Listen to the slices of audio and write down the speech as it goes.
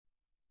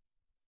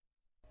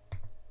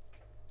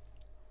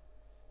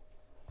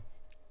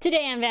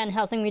Today on Van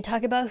Helsing, we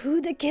talk about who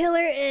the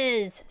killer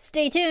is.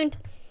 Stay tuned.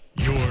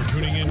 You're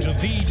tuning into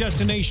the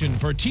destination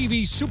for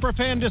TV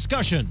superfan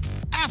discussion,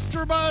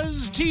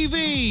 AfterBuzz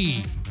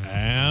TV.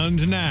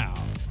 And now,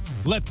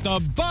 let the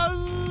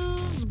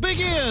buzz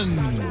begin.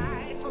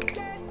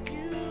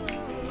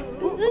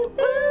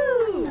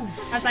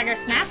 That's like our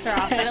snaps are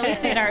off, but at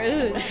least we had our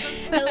ooze.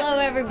 Hello,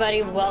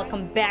 everybody.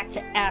 Welcome back to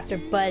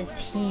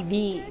AfterBuzz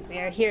TV. We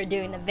are here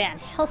doing the Van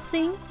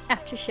Helsing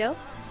After Show,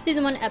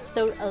 Season 1,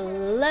 Episode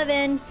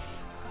 11.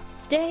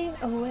 Stay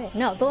away.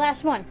 No, the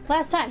last one.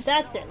 Last time.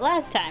 That's it.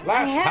 Last time.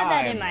 I had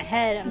that in my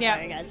head. I'm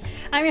sorry, guys.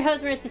 I'm your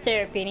host, Marissa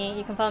Serafini.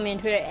 You can follow me on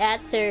Twitter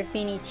at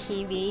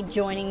SerafiniTV.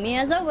 Joining me,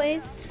 as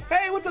always.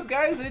 Hey, what's up,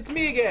 guys? It's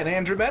me again,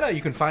 Andrew Meta.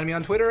 You can find me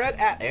on Twitter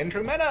at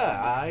Andrew Meta.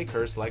 I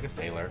curse like a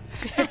sailor.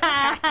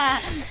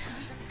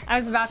 I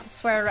was about to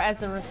swear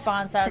as a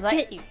response. I was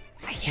Forget like, you.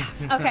 yeah,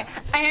 okay.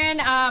 And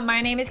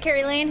my name is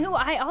Carrie Lane, who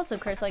I also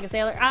curse like a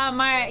sailor.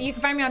 You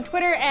can find me on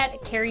Twitter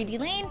at Carrie D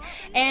Lane.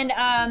 And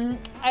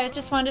I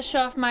just wanted to show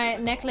off my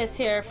necklace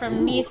here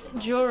from Neath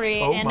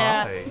Jewelry. Oh and,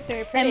 my. It's very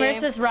And pretty.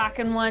 Marissa's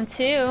rocking one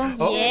too.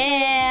 Oh.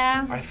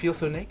 Yeah. I feel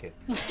so naked.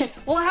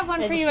 We'll have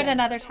one for a you at shame.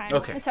 another time.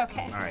 Okay. It's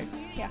okay. All right.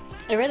 Yeah.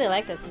 I really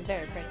like this. It's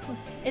very pretty.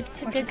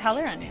 It's a good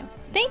color on you.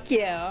 Thank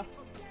you.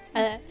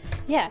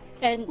 Yeah,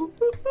 and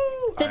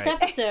this right.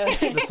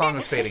 episode. The song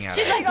is fading out.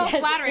 She's like, oh,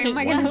 flattering. Oh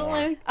my Wonderful.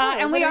 goodness.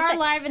 And we are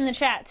live in the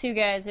chat too,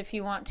 guys. If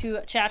you want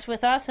to chat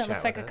with us, it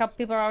looks like a with couple us.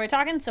 people are already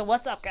talking. So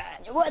what's up,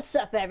 guys? What's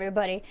up,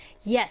 everybody?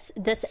 Yes,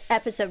 this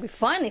episode we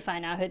finally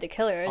find out who the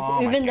killer is,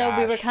 Oh my even though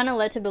we were gosh. kind of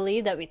led to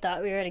believe that we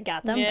thought we already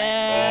got them,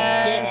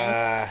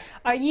 Yes.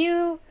 but we didn't. Are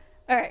you?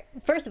 All right.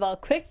 First of all,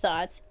 quick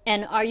thoughts,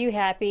 and are you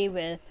happy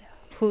with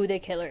who the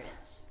killer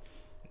is?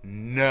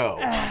 No,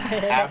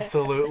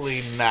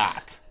 absolutely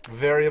not.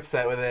 Very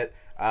upset with it.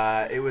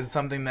 It was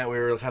something that we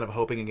were kind of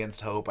hoping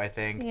against hope, I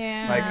think.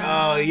 Yeah. Like,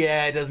 oh,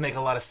 yeah, it does make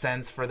a lot of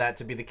sense for that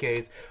to be the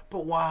case,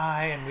 but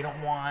why? And we don't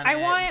want I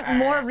it. want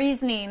more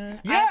reasoning.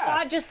 Yeah. I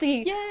thought just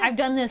I've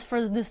done this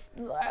for this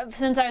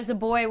since I was a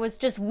boy was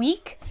just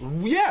weak.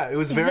 Yeah, it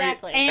was very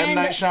Exactly. M. And-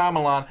 Night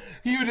Shyamalan.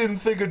 You didn't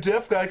think a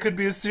deaf guy could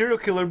be a serial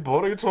killer,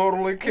 but he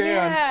totally can.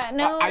 Yeah,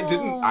 no.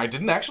 I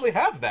didn't actually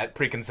have that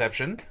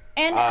preconception.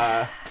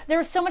 And there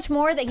was so much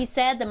more that he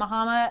said that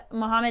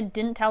Muhammad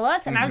didn't tell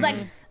us, and I was like,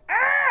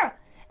 "Arr!"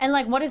 And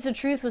like, what is the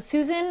truth with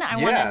Susan? I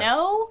want Yeah. to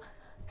know.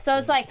 So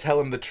it's like, Tell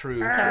him the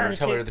truth. Or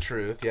tell her the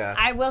truth. Yeah.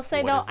 I will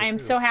say What though, is the I am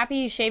truth? so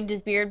happy he shaved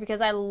his beard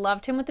because I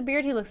loved him with the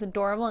beard. He looks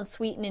adorable and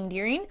sweet and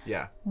endearing.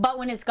 Yeah. But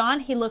when it's gone,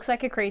 he looks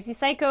like a crazy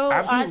psycho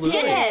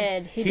Absolutely.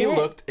 skinhead. He He did.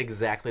 looked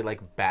exactly like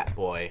Bat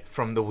Boy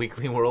from the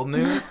Weekly World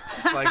News.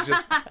 Like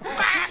just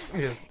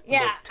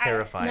Yeah, looked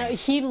terrifying. No,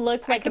 he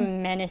looked like a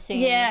menacing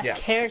Yes.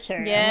 Yes. character.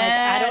 I'm like,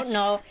 I don't Yes.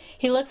 know.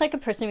 He looked like a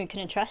person we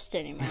couldn't trust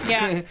anymore.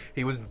 Yeah.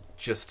 He was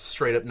just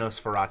straight up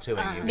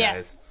Nosferatu-ing you guys.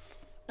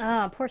 Yes.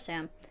 Oh, poor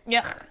Sam.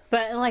 Yuck.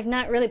 But like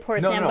not really poor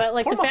No, Sam, no, but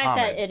like poor the fact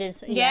Muhammad. that it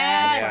is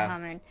Yes. poor Yeah.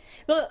 Muhammad.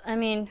 Well, I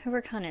mean,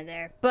 we're kind of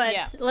there, but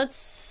Yeah.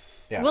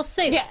 we'll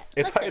say Yes.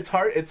 that.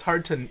 It's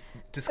hard to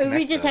disconnect.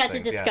 We just those had to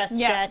things, yeah. discuss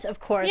Yeah. that, of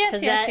course, Yes,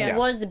 because yes, that yes.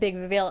 was the big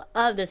reveal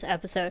of this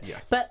episode.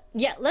 Yes. But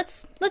yeah,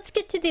 let's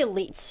get to the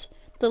elites,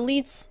 /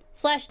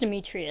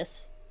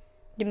 Demetrius.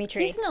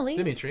 Dimitri. He's an elite.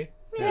 Dimitri.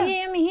 Yeah.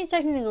 I mean, he's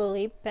technically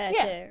elite back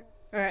Yeah. there.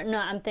 Or no,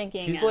 I'm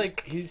thinking. He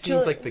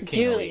seems like the king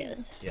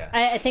Julius. elite.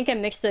 Yeah. I think I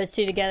mixed those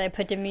two together. I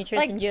put Demetrius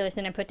Like- and Julius,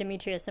 and I put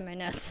Demetrius in my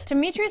notes.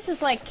 Demetrius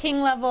is like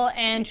king level,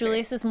 and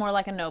Julius is more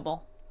like a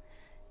noble.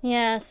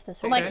 Yes,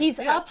 that's right. Like he's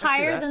Yeah, up I see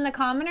higher that. than the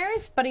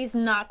commoners, but he's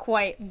not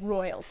quite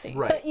royalty.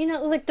 Right. But you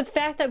know, like the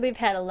fact that we've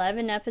had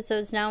 11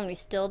 episodes now and we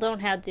still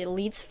don't have the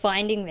elites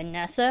finding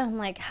Vanessa, I'm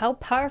like, how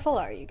powerful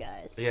are you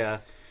guys? Yeah.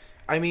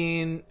 I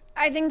mean,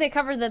 I think they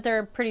covered that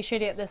they're pretty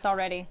shitty at this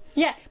already.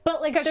 Yeah,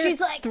 but like Because their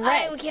she's like,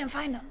 threats, we can't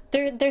find him.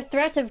 their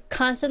threats of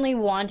constantly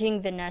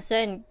wanting Vanessa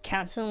and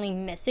constantly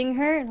missing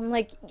her. And I'm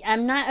like,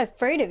 I'm not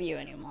afraid of you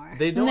anymore.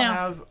 they don't No.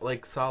 have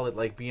like solid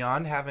like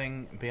beyond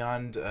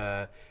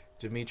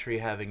Dimitri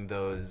having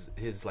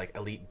his like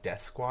elite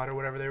death squad or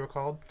whatever they were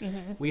called.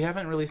 Mm-hmm. We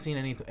haven't really seen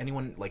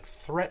anyone like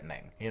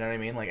threatening. You know what I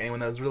mean? Like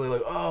anyone that was really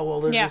like, oh well,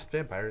 they're Yeah. just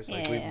vampires.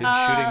 Like Yeah. we've been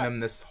shooting them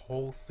this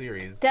whole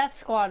series. Death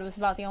Squad was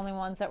about the only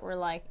ones that were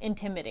like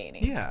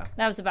intimidating. Yeah,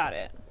 That was about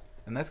it.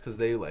 and that's because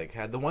they like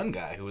had the one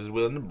guy who was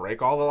willing to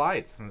break all the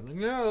lights. And, like,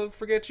 no, let's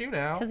forget you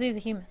now. Because he's a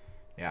human.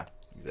 Yeah,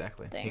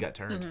 exactly. Thing. He got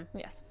turned. Mm-hmm.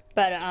 Yes.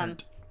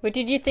 But what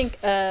did you think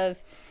of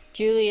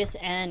Julius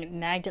and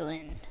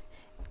Magdalene?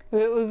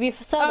 We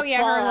saw Oh, the yeah,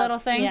 her fallout. little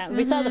thing. Yeah,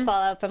 we saw the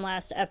fallout from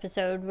last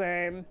episode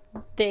where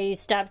they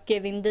stopped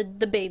giving the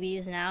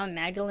babies now, and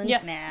Magdalene's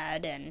Yes.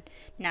 mad, and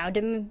now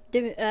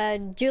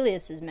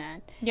Julius is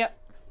mad. Yep.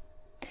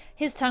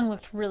 His tongue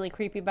looked really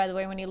creepy, by the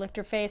way, when he licked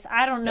her face.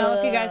 I don't know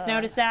if you guys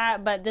noticed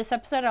that, but this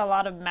episode had a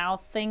lot of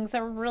mouth things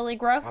that were really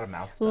gross. A lot of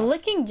mouth stuff.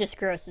 Licking just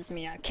grosses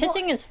me out.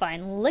 Kissing is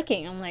fine.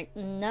 Licking, I'm like,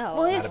 no.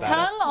 Well, his Not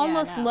about tongue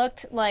almost no.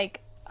 looked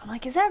like... I'm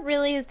like, is that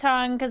really his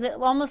tongue? Because it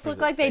almost looked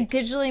it like they fake?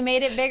 digitally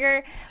made it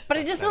bigger, but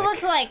it just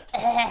looked like...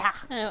 I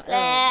don't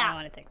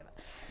want to think about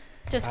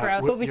it. Just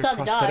gross. But we your saw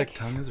the prosthetic dog.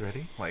 tongue is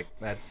ready. Like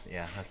that's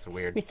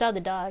weird. We saw the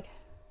dog.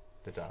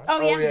 The dog. Oh,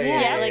 yeah.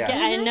 Yeah, like yeah.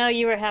 I know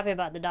you were happy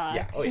about the dog.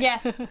 Yeah. Oh, yeah.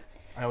 Yes.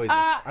 I always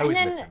miss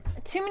and him.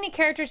 then too many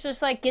characters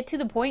just like get to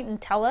the point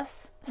and tell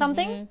us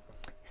something.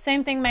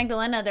 Same thing,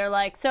 Magdalena. They're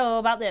like, so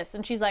about this,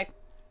 and she's like,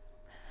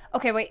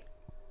 okay, wait.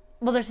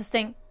 Well, there's this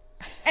thing,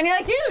 and you're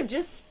like, dude,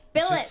 just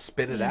spill it. Just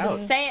spit it out.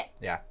 Just say it.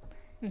 Yeah.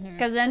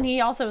 Because then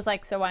he also was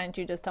like, so why didn't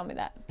you just tell me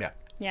that? Yeah.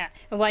 Yeah.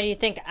 And why do you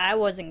think I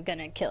wasn't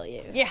gonna kill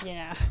you? Yeah. You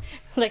know,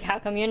 like how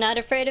come you're not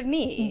afraid of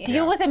me?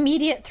 Deal with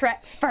immediate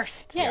threat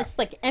first. Yeah, it's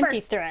like empty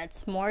First.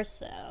 threats more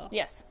so.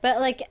 Yes. But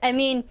like, I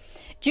mean,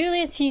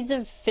 Julius, he's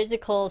a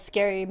physical,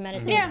 scary,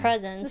 menacing Yeah,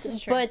 presence. this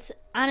is true. But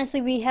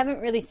honestly, we haven't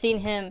really seen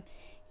him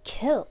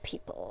kill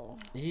people.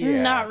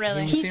 Yeah. Not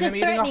really. You've He's seen a him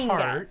eating threatening a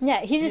guy. heart. Yeah,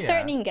 he's a Yeah.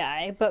 threatening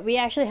guy, but we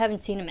actually haven't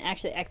seen him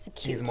actually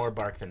execute. He's more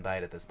bark than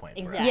bite at this point.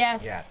 for us. Exactly.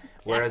 Yes. Yeah.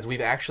 Whereas we've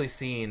actually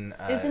seen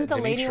Isn't the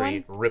lady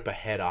Dimitri one? rip a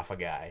head off a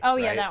guy. Oh,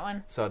 yeah, right? that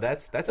one. So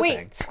that's a Wait,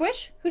 thing.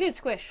 Squish? Who did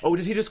Squish? Oh,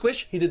 did he do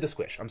squish? He did the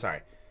squish. I'm sorry.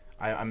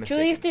 I'm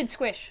mistaken. Julius did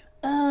Squish.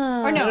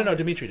 Oh. Or no. No,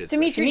 Dimitri did.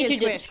 Dimitri Dimitri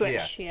did did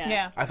Squish. squish. Yeah.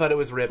 Yeah. I thought it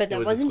was rip. But it that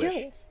was wasn't a squish.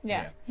 Julius.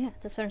 Yeah. Yeah,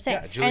 that's what I'm saying.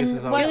 Yeah, Julius And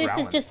is always Julius is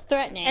growling. just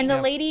threatening. And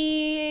the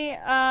lady,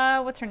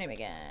 what's her name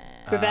again?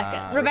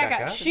 Rebecca.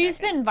 Rebecca. She's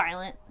been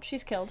violent.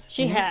 She's killed.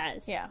 She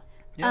has. Yeah.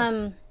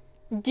 Yeah.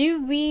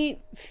 Do we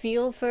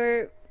feel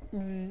for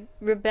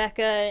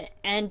Rebecca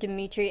and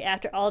Dimitri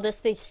after all this?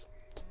 They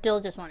still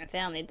just want a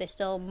family. They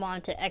still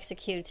want to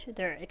execute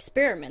their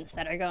experiments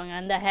that are going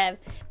on that have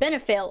been a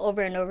fail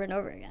over and over and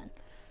over again.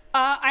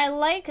 I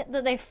like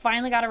that they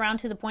finally got around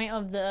to the point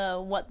of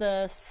what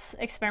the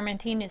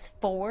experimenting is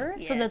for,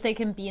 so that they Yes.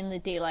 can be in the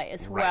daylight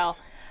as Right.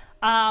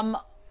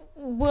 well.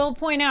 We'll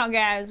point out,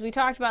 guys, we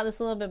talked about this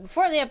a little bit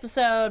before the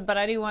episode, but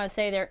I do want to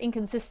say there are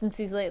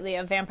inconsistencies lately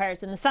of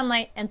vampires in the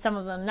sunlight and some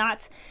of them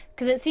not.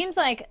 Because it seems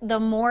like the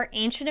more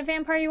ancient a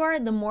vampire you are,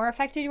 the more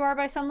affected you are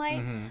by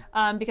sunlight.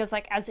 Because,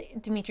 like, as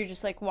Dimitri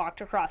just, like, walked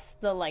across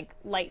the, like,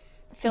 light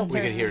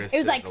filters, hear it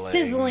was, like, sizzling,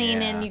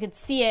 sizzling yeah. and you could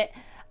see it.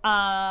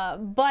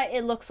 But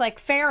it looks like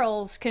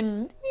ferals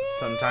can...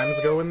 Sometimes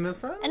go in the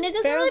sun. And it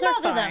doesn't Ferals really are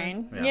bother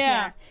fine. them. Yeah.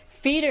 Yeah.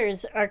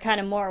 Feeders are kind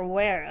of more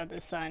aware of the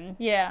sun.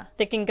 Yeah.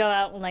 They can go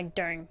out like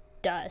during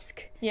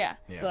dusk. Yeah.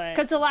 But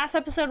Because the last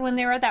episode when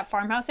they were at that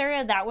farmhouse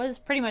area, that was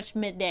pretty much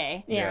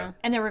midday. yeah.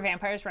 And there were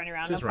vampires running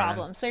around, Just no running.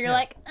 problem. So you're Yeah.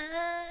 like,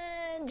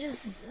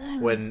 just...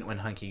 When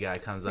Hunky Guy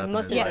comes up and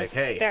most is of like, it's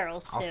 "Hey,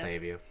 ferals, I'll too.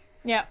 save you."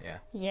 Yeah.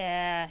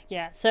 Yeah.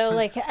 Yeah. So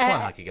like Come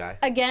on, Hunky Guy.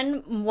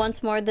 again,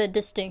 once more the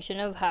distinction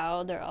of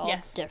how they're all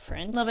Yes.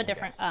 different. A little bit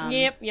different.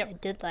 Yes. Yep. I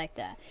did like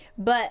that.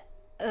 But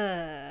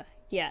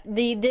yeah,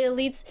 the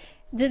elites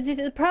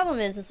the problem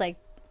is like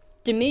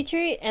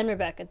Dimitri and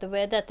Rebecca, the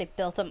way that they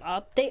built them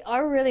up, they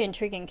are really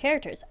intriguing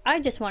characters. I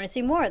just want to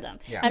see more of them.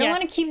 Yeah. I don't Yes.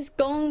 want to keep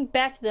going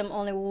back to them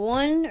only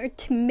one or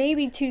two,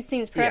 maybe two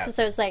scenes per Yeah.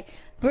 episode. It's like,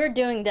 we're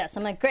doing this.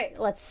 I'm like, great,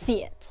 let's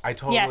see it. I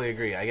totally Yes.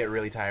 agree. I get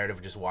really tired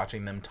of just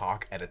watching them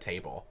talk at a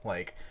table.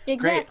 Like,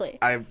 Exactly.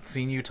 great, I've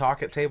seen you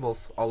talk at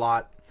tables a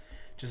lot.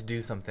 Just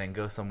do something.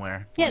 Go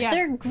somewhere. Yeah, Yeah.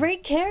 they're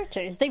great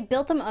characters. They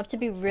built them up to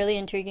be really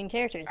intriguing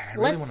characters. I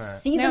really Let's wanna-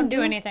 see They them don't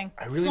do anything.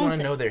 I really want to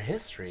something. know their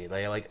history.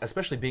 Like,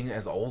 especially being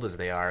as old as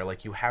they are,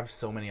 like, you have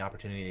so many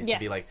opportunities to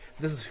be like, Yes.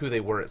 this is who they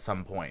were at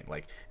some point.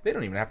 Like, they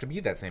don't even have to be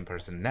that same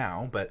person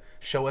now, but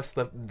show us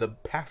the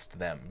past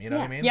them. You know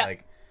what I Yeah. mean? Yeah.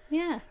 Like,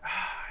 Yeah.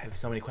 I have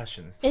so many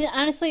questions. And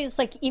honestly, it's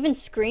like even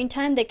screen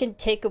time they can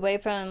take away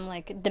from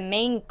like the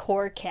main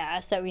core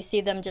cast that we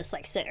see them just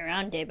like sit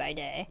around day by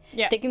day.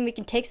 Yeah. We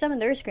can take some of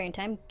their screen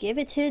time, give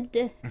it to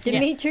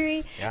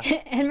Dimitri Yeah.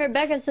 and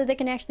Rebecca so they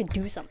can actually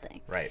do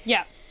something. Right.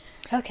 Yeah.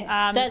 Okay.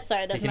 That's He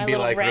my can be little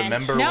like, rant.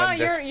 remember No, when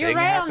this you're thing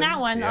right on that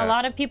happened? one. Yeah. A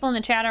lot of people in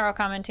the chat are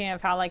commenting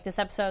of how like this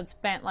episode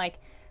spent like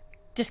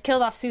just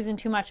killed off Susan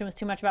too much and was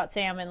too much about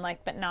Sam and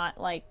like but not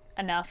like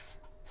enough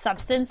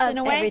substance Of in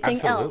a way. everything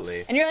Absolutely.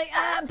 else. And you're like,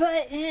 but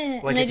Like,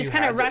 and they if just you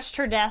kind had of to- rushed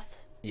her death.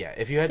 Yeah,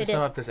 if you had to They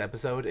sum did. up this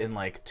episode in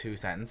like 2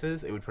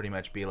 sentences, it would pretty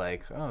much be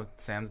like, oh,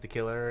 Sam's the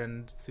killer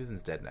and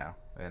Susan's dead now.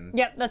 And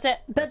Yep, that's it.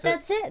 But That's it.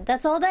 that's it.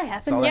 That's all that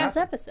happened all in that this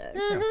episode.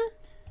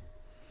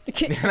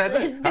 that's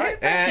it. All right,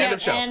 end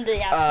of show. And the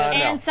No.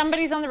 And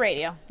somebody's on the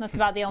radio. That's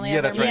about the only Yeah,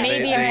 other that's right.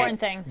 maybe They- important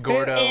thing.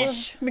 Gordo.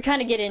 Ish. We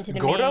kind of get into the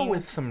Gordo main.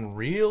 with some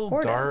real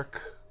Gordo.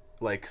 dark,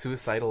 like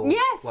suicidal,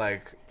 Yes!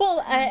 like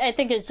Well, I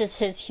think it's just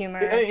his humor.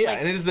 yeah, Like,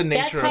 and it is the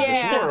nature of how he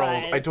this world.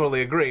 I survives.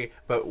 totally agree.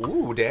 But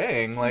ooh,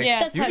 dang, like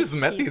Yeah. That's you how just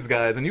met he's- these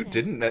guys and you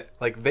didn't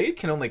like they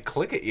can only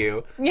click at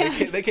you. Yeah.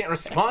 They can't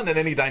respond in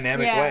any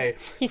dynamic Yeah. way.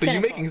 He's so you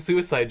cynical. making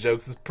suicide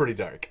jokes is pretty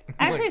dark.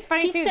 Actually, Like, it's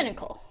funny He's too.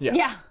 cynical.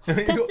 Yeah. That's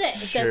it.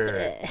 Sure.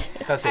 That's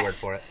it. That's the word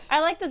for it. I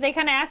like that they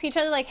kind of ask each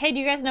other, like, hey, do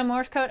you guys know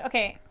Morse code?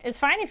 Okay, it's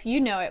fine if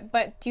you know it,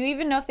 but do you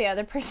even know if the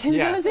other person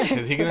Yeah. knows it?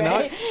 Is he gonna know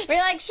it? We're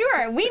like,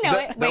 sure, we know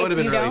it. That Wait, would have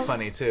do been you really don't?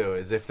 funny too,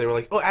 is if they were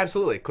like, "Oh,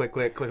 absolutely, click,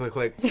 click, click, click,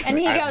 click," And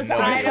he I have goes, no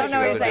 "I idea don't what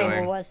know you what guys you're are saying."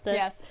 doing. What was this?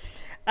 Yes.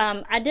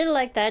 I did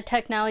like that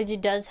technology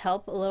does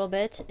help a little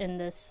bit in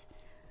this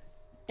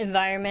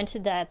environment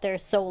that they're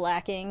so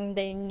lacking.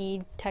 They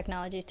need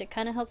technology to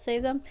kind of help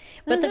save them.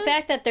 But the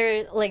fact that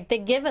they're like they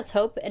give us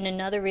hope and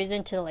another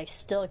reason to like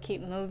still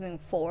keep moving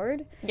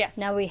forward. Yes.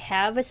 Now we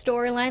have a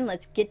storyline.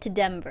 Let's get to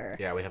Denver.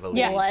 Yeah, we have a lead.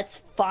 Yes. Let's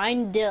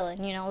find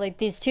Dylan. You know, like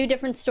these two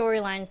different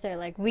storylines. They're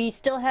like we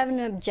still have an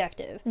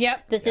objective.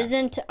 Yep. This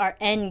isn't our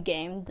end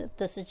game.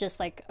 This is just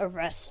like a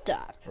rest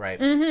stop. Right.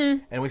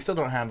 And we still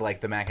don't have like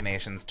the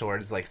machinations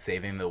towards like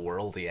saving the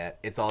world yet.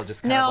 It's all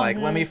just kind of like,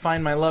 let me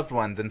find my loved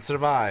ones and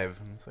survive.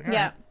 And it's like, all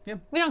Yeah. right, yeah.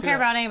 We don't do care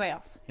that. about anybody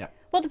else. Yeah,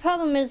 Well, the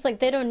problem is like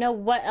they don't know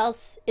what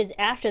else is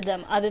after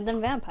them other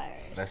than vampires.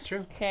 that's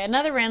true. Okay,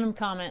 another random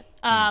comment.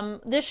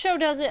 This show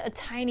does it a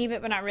tiny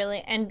bit, but not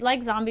really. And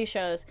like zombie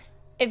shows,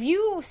 if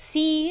you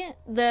see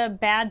the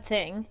bad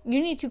thing,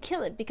 you need to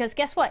kill it because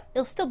guess what?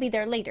 It'll still be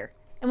there later.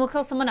 And we'll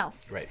kill someone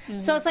else. Right.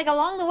 So it's like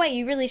along the way,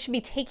 you really should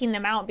be taking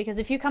them out because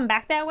if you come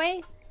back that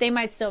way, they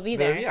might still be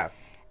there. Yeah,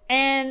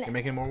 And you're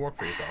making more work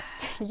for yourself.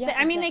 Yeah,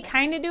 I mean, they exactly.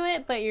 kind of do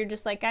it, but you're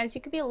just like, guys,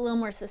 you could be a little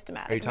more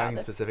systematic. Are you talking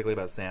about this. specifically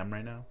about Sam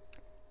right now?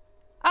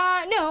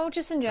 No,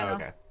 just in Oh, general.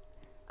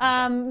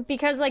 okay.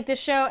 Because like this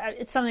show,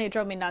 it's something that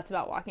drove me nuts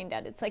about Walking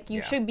Dead. It's like you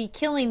Yeah. should be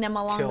killing them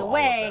along Kill the all of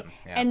way, them,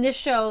 yeah. and this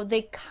show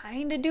they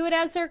kind of do it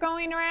as they're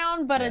going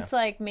around, but Yeah. it's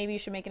like maybe you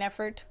should make an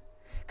effort,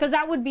 because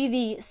that would be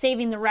the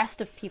saving the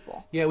rest of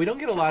people. Yeah, we don't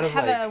get a lot of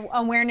Have like. a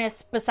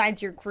awareness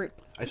besides your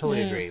group. I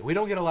totally agree. We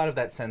don't get a lot of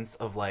that sense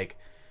of like.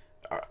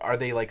 Are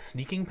they like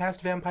sneaking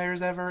past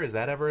vampires ever? Is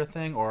that ever a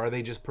thing, or are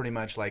they just pretty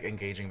much like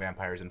engaging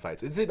vampires in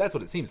fights? That's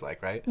what it seems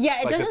like, right? Yeah,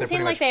 it Like, that doesn't they're seem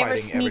pretty like much they ever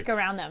fighting sneak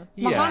around them.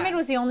 Yeah. Muhammad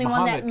was the only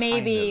one that Muhammad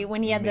maybe kind of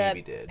when he had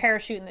maybe the did.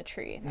 parachute in the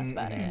tree. That's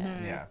about it.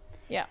 Yeah.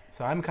 Yeah.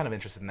 So I'm kind of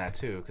interested in that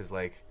too, because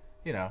like,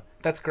 you know,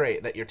 that's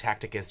great that your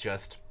tactic is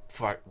just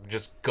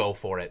just go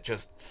for it,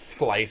 just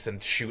slice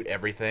and shoot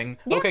everything.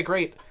 Okay,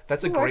 great.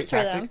 That's a great works for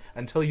tactic them.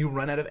 until you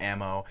run out of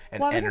ammo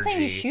and Well, I wasn't energy.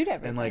 saying you shoot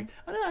And like, everything.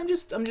 I don't know,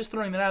 I'm just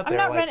throwing that out I'm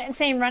there. not like,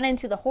 saying run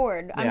into the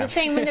horde. I'm Yeah. just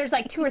saying when there's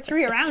like 2 or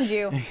 3 around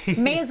you,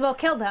 may as well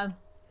kill them.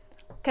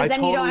 Because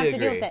then you don't totally have to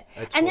deal with agree. it. I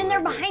And then totally they're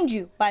agree. behind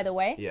you, by the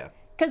way. Yeah.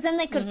 Because then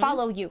they could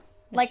follow you.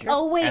 Like,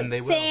 oh wait, And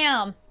they will.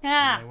 Sam.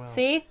 Ah, they will.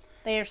 see?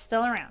 They are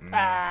still around.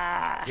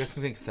 Ah. You guys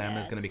think Sam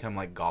is going to become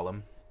like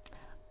Gollum?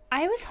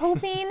 I was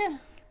hoping. he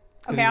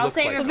Okay, I'll looks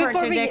save like it him. for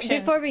before we predictions.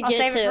 get I'll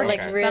save it to for like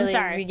predictions. really I'm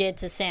sorry. we get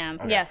to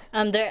Sam. Yes.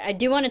 There I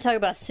do want to talk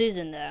about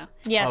Susan though.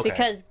 Yes. Okay.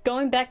 Because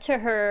going back to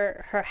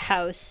her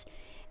house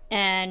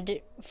and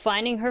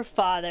finding her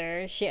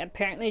father, she had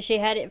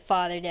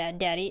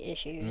daddy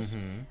issues.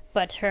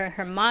 But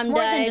her mom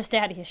More died. than just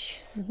daddy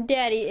issues.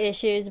 daddy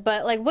issues,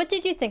 but like what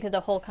did you think of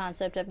the whole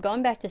concept of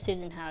going back to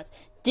Susan's house?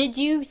 Did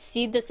you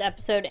see this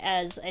episode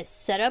as a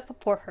setup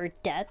for her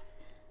death?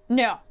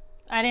 No,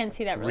 I didn't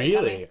see that really.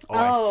 coming.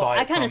 Oh,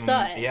 I it kind of from-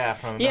 saw it. Yeah,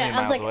 from a Yeah, million I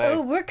was miles like, away.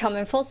 oh, we're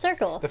coming full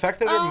circle. The fact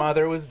that her Oh.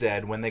 mother was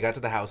dead when they got to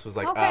the house was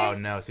like, Okay. oh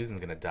no, Susan's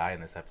gonna die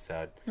in this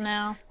episode.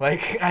 No.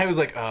 Like, I was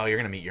like, oh, you're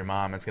gonna meet your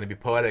mom. It's gonna be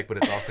poetic, but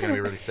it's also gonna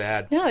be really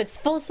sad. No, it's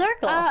full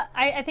circle.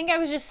 I think I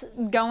was just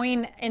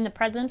going in the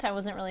present. I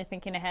wasn't really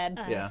thinking ahead.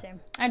 Yeah.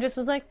 Same. I just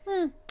was like,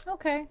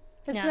 okay,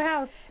 it's Yeah. the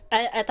house.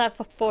 I thought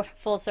for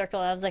full circle,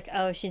 I was like,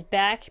 oh, she's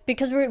back.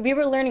 Because we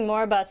were learning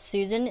more about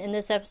Susan in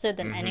this episode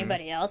than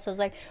anybody else. I was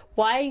like,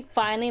 why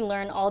finally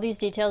learn all these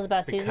details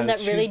about Susan that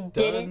Because really she's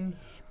didn't, done.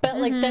 but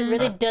like that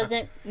really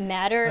doesn't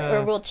matter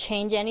or will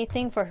change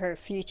anything for her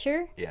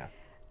future Yeah.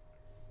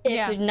 if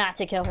Yeah. not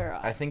to kill her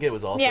off. I think it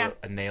was also Yeah.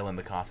 a nail in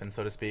the coffin,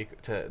 so to speak,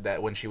 to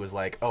that when she was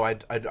like, oh, I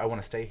want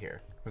to stay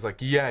here. It was like,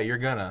 yeah, you're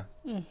gonna.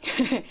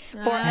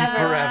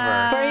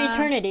 Forever. For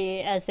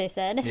eternity, as they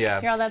said. Yeah.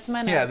 Girl, that's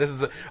my note. Yeah, this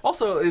is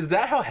also, is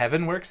that how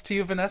heaven works to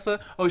you, Vanessa?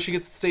 Oh, she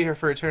gets to stay here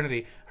for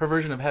eternity. Her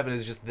version of heaven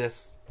is just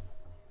this.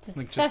 Like,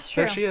 just, That's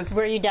there true. she is.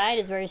 Where you died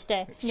is where you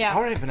stay. Yeah.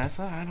 All right,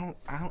 Vanessa.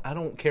 I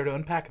don't care to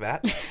unpack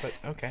that, but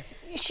okay.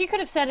 She could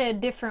have said it a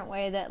different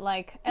way that,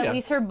 like, at Yeah.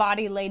 least her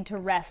body laid to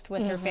rest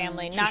with her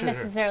family, not should have.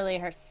 necessarily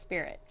her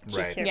spirit. She's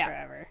Right. here Yeah.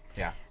 forever.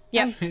 Yeah.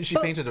 Yeah. She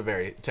painted a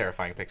very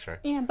terrifying picture.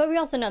 Yeah, but we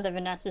also know that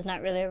Vanessa's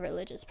not really a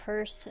religious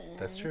person.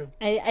 That's true.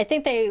 I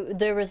think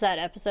there was that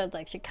episode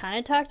like she kind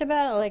of talked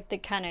about, like they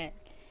kind of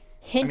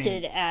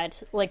hinted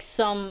at like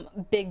some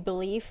big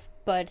belief,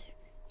 but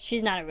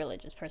she's not a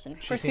religious person.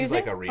 She For seems Susan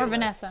like a or realist.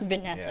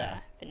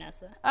 Vanessa?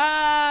 Vanessa.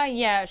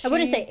 Yeah. I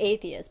wouldn't say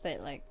atheist, but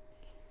like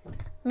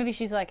Maybe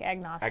she's like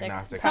agnostic.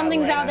 Agnostic.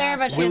 Something's probably. out there,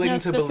 but she has Willing no to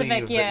specific.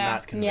 believe, Yeah. but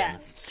not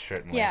convinced.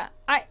 Certainly. Yeah,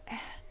 I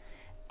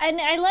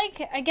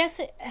guess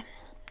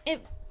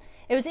it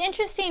was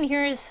interesting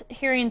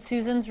hearing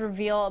Susan's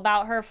reveal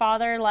about her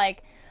father.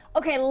 Like,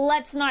 okay,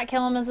 let's not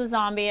kill him as a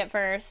zombie at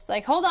first.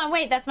 Like, hold on,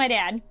 wait, that's my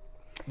dad.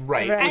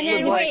 Right. Right. Which And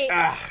then was like, wait,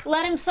 ugh.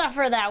 let him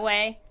suffer that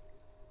way.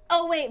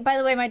 Oh wait, by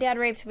the way, my dad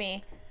raped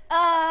me.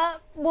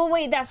 Well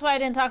wait, that's why I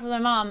didn't talk to my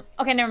mom.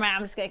 Okay, never mind,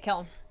 I'm just gonna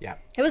kill him. Yeah.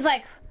 It was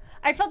like,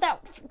 I felt that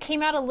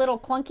came out a little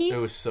clunky. It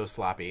was so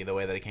sloppy the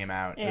way that it came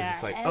out. It was Yeah,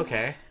 just like, as-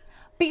 okay.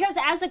 Because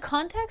as a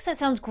context, that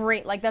sounds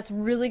great. Like, that's a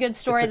really good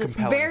story. It's a That's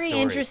compelling very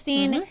story.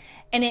 interesting.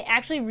 And it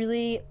actually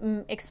really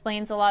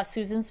explains a lot of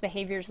Susan's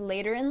behaviors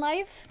later in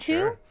life, too.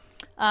 Sure.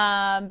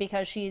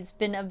 because she's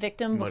been a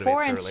victim Motivates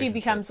before, her and she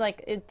becomes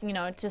relationships.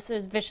 like it just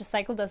a vicious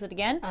cycle, does it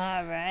again.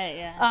 All right,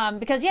 yeah.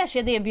 Because she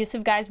had the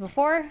abusive guys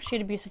before. She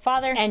had abusive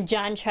father, And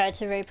John tried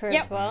to rape her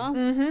as well.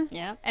 Mm-hmm.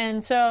 Yeah.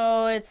 and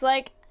so it's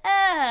like,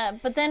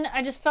 but then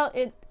I just felt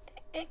it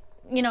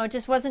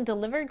just wasn't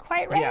delivered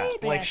quite right.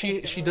 Yeah, like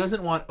she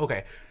doesn't want.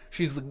 Okay,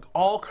 she's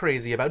all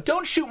crazy about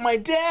don't shoot my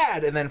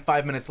dad, and then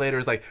 5 minutes later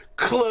is like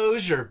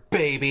closure,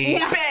 baby,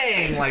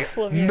 bang! Like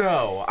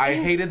no, I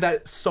hated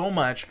that so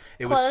much.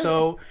 It was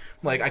so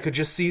like I could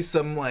just see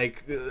some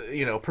like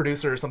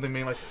producer or something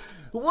being like,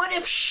 what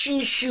if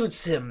she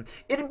shoots him?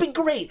 It'd be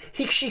great.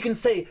 She can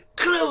say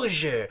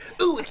closure.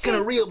 Ooh, it's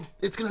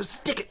gonna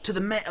stick it to the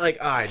man. Like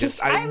I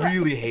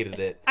really hated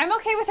it. I'm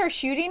okay with her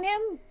shooting him,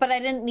 but I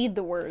didn't need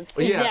the words.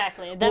 Yeah.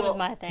 Exactly. That was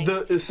my thing.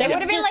 It would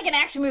have been like an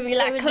action movie,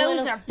 like was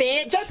closer,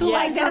 bitch. That's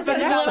like that's for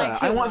what it was Vanessa.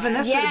 like I too. want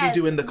Vanessa to be Yes,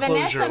 doing the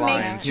Vanessa closure makes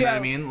lines. You know what I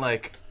jokes. mean?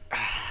 Like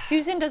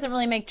Susan doesn't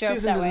really make jokes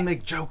Susan that doesn't way.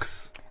 make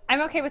jokes. I'm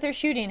okay with her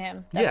shooting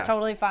him. That's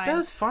totally fine. That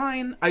was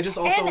fine. I just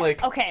also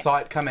And- saw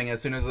it coming as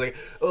soon as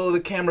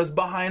the camera's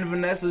behind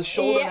Vanessa's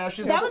shoulder Yeah, now.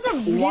 She's that was a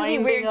really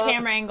winding weird up.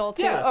 camera angle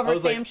too, Yeah, over I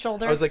was Sam's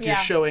shoulder. I was like,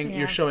 Yeah.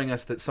 you're showing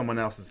us that someone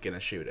else is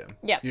gonna shoot him.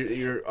 Yep.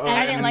 You're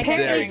I didn't like it. there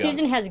Apparently you go.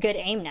 Susan has good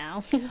aim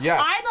now. Yeah.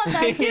 I thought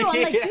that too.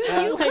 I'm like,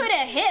 dude, you could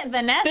have hit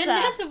Vanessa.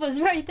 Vanessa was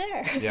right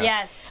there. Yeah.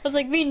 Yes. I was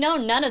like, we know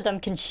none of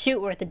them can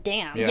shoot worth a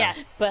damn. Yeah.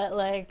 Yes. But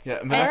like, Yeah,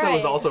 Vanessa was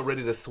alright. also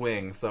ready to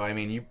swing, so I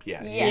mean,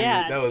 Yeah.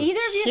 that was. Either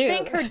of you Shoot.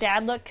 think her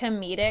dad looked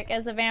comedic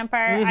as a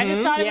vampire? I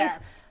just thought it Yeah.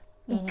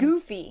 was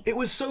goofy. It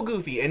was so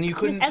goofy, and you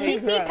couldn't. At take-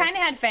 least he gross. kind of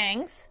had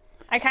fangs.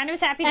 I kind of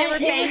was happy they And were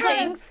he fang had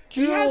things.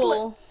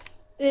 drool.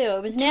 Ew,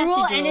 it was nasty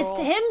Drool, drool.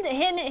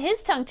 and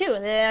his tongue too.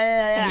 Have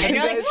And you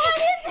you're like, guys- what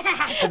is that?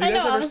 Have you I guys know,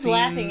 I ever was seen,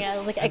 laughing. I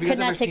was like, I have you could guys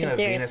not ever take seen it a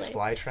Venus seriously.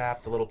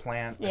 flytrap, the little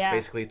plant? That's Yeah.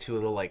 basically two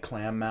little like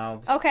clam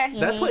mouths. Okay.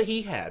 That's what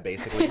he had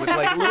basically, with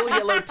like little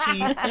yellow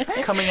teeth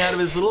coming out of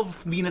his little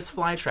Venus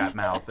flytrap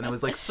mouth, and it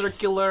was like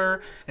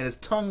circular, and his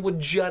tongue would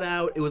jut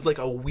out. It was like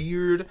a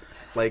weird,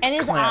 like And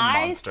his clam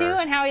eyes monster. too,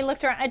 and how he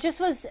looked around. It just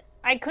was.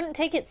 I couldn't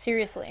take it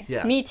seriously.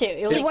 Yeah. Me too.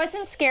 It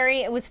wasn't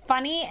scary. It was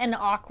funny and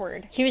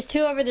awkward. He was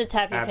too over the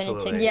top. You couldn't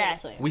Absolutely. take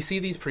Yes. seriously. We see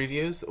these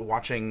previews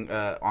watching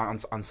on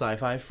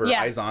Sci-Fi for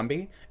Yeah.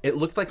 iZombie. It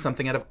looked like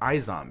something out of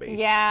iZombie.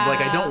 Yeah. Like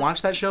I don't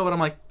watch that show, but I'm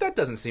like, that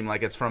doesn't seem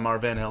like it's from our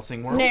Van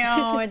Helsing world.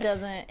 No, it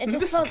doesn't. It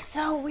just This- felt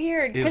so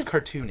weird. It was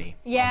 'cause- cartoony.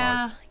 Yeah,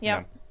 almost.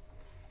 yep.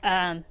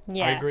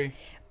 Yeah. I agree.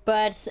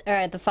 But all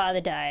right, the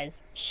father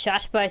dies,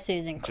 shot by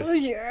Susan.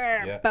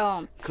 Closure. yeah.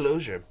 Boom.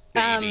 Closure,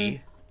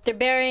 baby. They're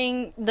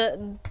burying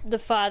the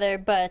father.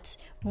 But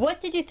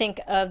what did you think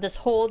of this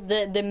whole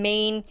the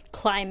main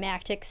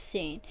climactic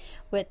scene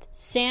with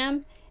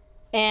Sam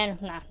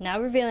and now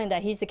revealing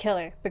that he's the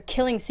killer, but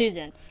killing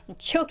Susan and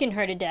choking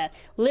her to death,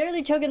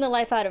 literally choking the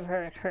life out of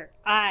her and her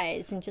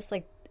eyes, and just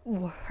like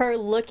her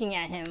looking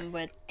at him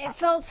with It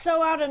felt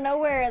so out of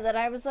nowhere that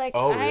I was like,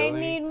 Oh, I really?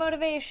 need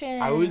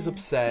motivation. I was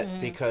upset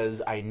Mm-hmm.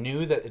 because I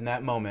knew that in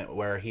that moment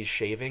where he's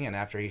shaving and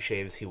after he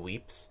shaves he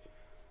weeps.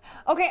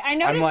 Okay, I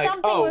noticed like,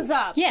 something oh. was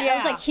up. I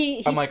was like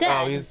he I'm like, said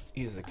oh,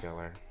 he's the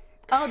killer.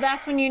 Oh,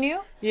 that's when you knew?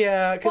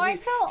 Yeah, because Well, I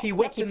felt he like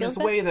whipped he in this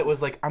feels way that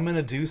was like, I'm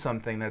gonna do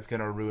something that's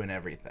gonna ruin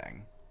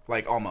everything.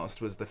 Like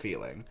almost was the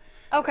feeling.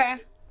 Okay.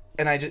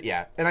 And I just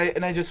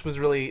and I just was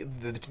really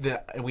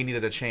the we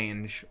needed a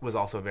change was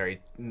also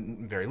very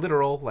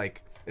literal.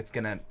 Like it's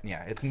gonna be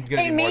It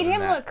more made than him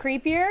that. look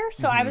creepier,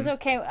 so I was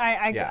okay.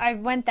 Yeah. I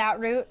went that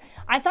route.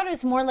 I thought it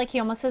was more like he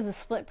almost has a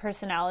split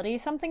personality,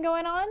 something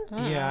going on.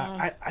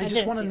 Yeah, I just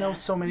didn't want to see know that.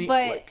 so many.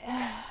 But like,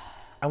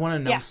 I want to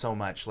know Yeah. so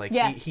much. Like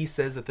Yes. he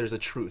says that there's a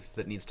truth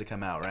that needs to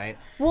come out, right?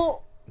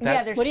 well, yeah,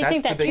 That's- there's What do you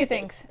think that's that the two big-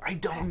 things. I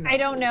don't know. I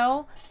don't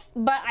know,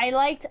 but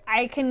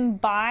I can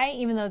buy,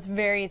 even though it's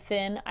very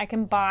thin, I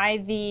can buy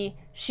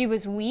she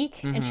was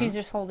weak and she's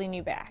just holding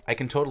you back. I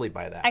can totally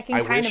buy that. I can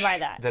kinda wish buy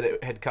that. That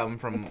it had come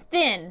from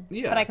Thin,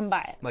 Yeah. but I can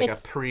buy it. like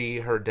It's- a pre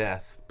her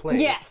death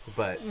place. Yes.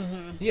 But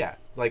yeah,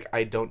 like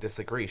I don't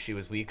disagree. She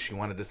was weak. She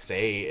wanted to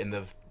stay in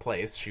the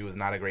place. She was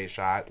not a great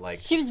shot. Like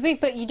she was weak,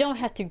 but you don't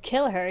have to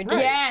kill her. Just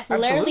Right. Yes.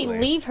 literally Absolutely.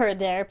 leave her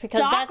there because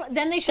Doc, that's,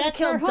 then they should have that's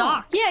her killed home.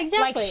 Doc. Yeah,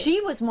 exactly. Like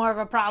she was more of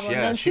a problem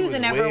Yeah, than she was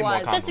Susan way ever more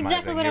was. That's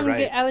exactly what I'm. You're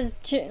right. I was.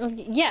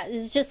 Yeah,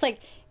 it's just like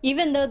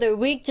even though they're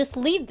weak, just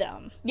leave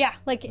them. Yeah.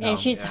 Like, No, and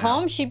she's yeah.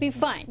 home, she'd be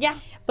fine. Yeah.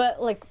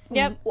 But like,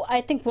 Yep. I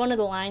think one of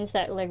the lines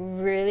that like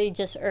really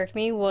just irked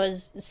me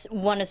was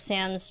one of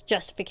Sam's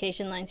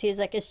justification lines. He's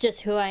like, "It's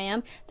just who I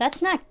am."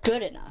 That's not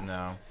good enough.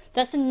 no.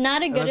 That's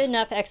not a good that's-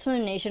 enough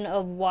explanation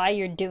of why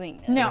you're doing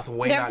this. No, It's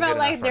way there not felt good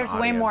like enough for an there's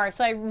way more. audience.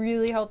 So I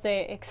really hope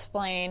they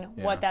explain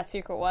Yeah. what that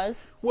secret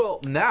was.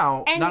 Well,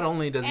 now And, not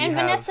only does he and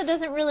have Vanessa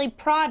doesn't really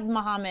prod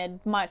Muhammad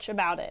much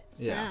about it.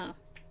 yeah. No.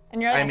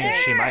 And you're like, I mean,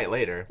 she "Eh." might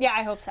later. Yeah,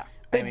 I hope so.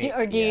 But I mean,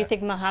 do yeah. you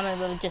think Muhammad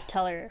will just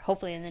tell her,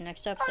 hopefully in the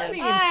next episode?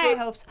 mean, I for-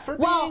 hope so. for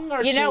Well, being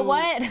our you know two-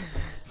 what?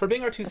 For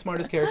being our two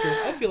smartest characters,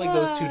 I feel like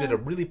those two did a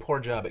really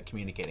poor job at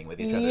communicating with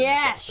each other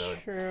Yes. in this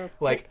episode. True.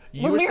 Like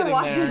you When were we were sitting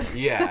watching- there,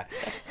 yeah.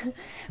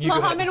 go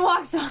ahead. Muhammad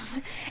walks up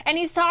and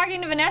he's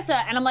talking to Vanessa,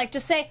 and I'm like,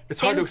 just say,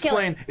 It's hard to Sam's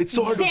killer. explain. It's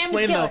so hard to Sam's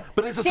explain killer. though.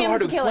 But it's so Sam's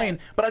hard to the killer. explain.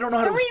 But I don't know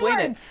how to 3 explain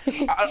words.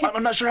 it.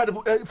 I'm not sure how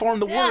to form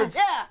the words.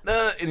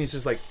 And he's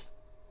just like,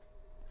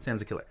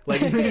 Sam's a killer.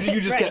 Like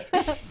you just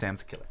get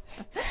Sam's a killer.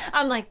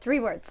 I'm like, 3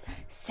 words.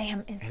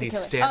 Sam is And the he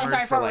killer. stammered Oh,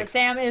 sorry, for 4 like- words.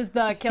 Sam is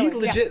the killer. He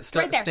legit yeah.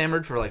 Right there.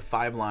 stammered for like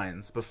 5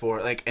 lines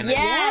before, like, and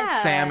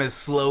Yes. Sam is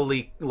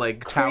slowly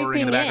like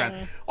towering in the Creeping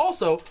background. in.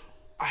 Also,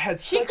 I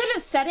had She such. could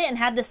have said it and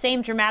had the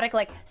same dramatic,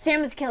 like,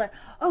 Sam is the killer.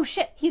 Oh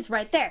shit, he's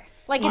right there.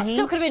 Like, it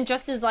still could have been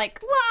just as,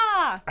 like,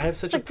 wah! I have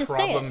such a like to say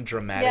problem it.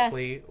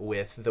 dramatically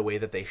with the way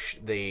that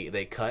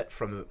they cut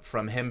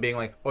from him being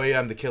like, oh yeah,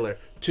 I'm the killer,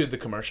 to the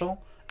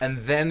commercial, and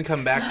then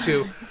come back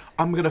to,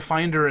 I'm gonna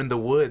find her in the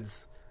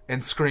woods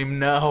and scream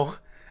no,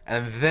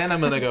 and then I'm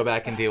gonna go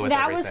back and deal with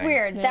That everything. was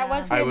weird. That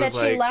was I weird that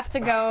was she like, left to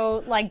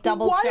go, like,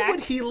 double Why check.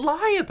 would he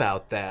lie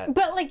about that?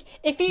 But like,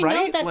 if you know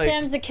Right? that Like-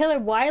 Sam's the killer,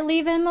 why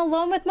leave him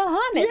alone with Muhammad?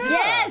 Yeah.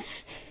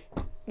 Yes!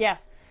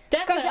 Yes.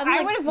 That's Because what I'm I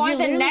like, would have you wanted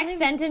the literally next leave-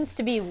 sentence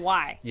to be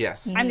why.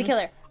 Yes. I'm the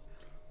killer.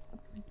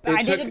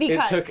 I did it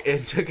because.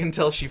 It took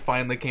until she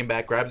finally came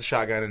back, grabbed the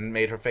shotgun, and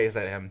made her face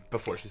at him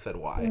before she said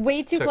why.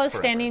 Way too Took close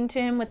forever. standing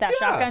to him with that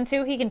Yeah. shotgun,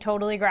 too. He can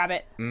totally grab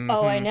it.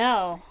 Oh, I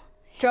know.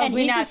 Drove And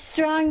me he's a nuts.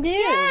 strong dude.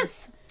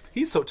 Yes!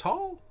 He's so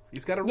tall.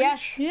 He's got a reach.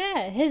 Yes.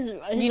 Yeah, his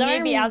You need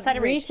to be arm outside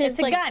of reach. is, It's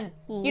a like, gun.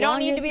 You don't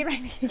need to be longer-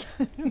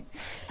 right.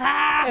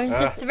 Ah! It was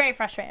just It's a very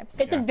frustrating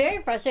episode. It's a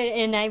very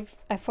frustrating, and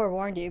I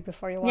forewarned you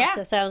before you watched Yeah.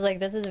 this. I was like,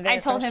 this is a very I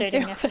told him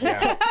frustrating to.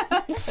 episode.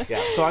 Yeah.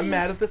 Yeah. So I'm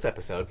mad at this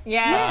episode.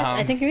 Yes.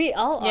 I think we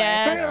all are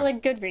Yes. for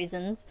like good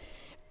reasons.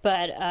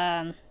 But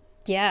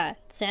yeah,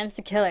 Sam's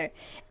the killer.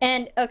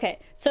 And okay,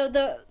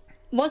 so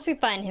once we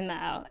find him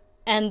out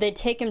and they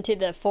take him to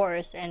the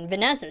forest and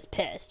Vanessa's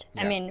pissed.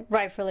 I Yeah. mean,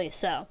 rightfully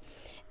so.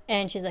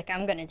 And she's like,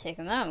 I'm gonna take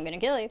him out, I'm gonna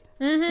kill you.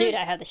 Mm-hmm. Dude,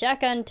 I have the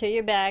shotgun to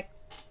your back,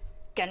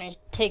 gonna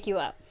take you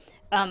out.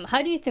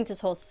 How do you think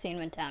this whole scene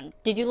went down?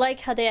 Did you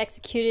like how they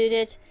executed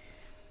it?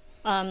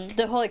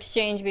 The whole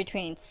exchange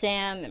between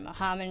Sam and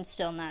Muhammad,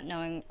 still not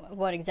knowing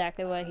what he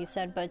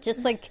said, but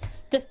just like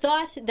the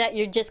thought that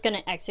you're just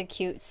gonna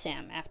execute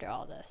Sam after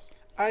all this.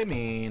 I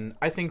mean,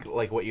 I think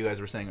like what you guys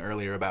were saying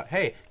earlier about,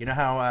 hey, you know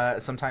how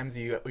sometimes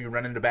you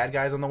run into bad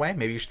guys on the way?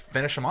 Maybe you should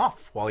finish them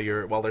off while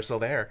they're still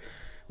there.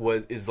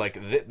 Is like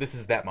this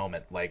is that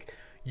moment. Like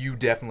you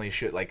definitely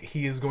should. Like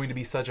he is going to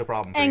be such a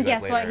problem for And you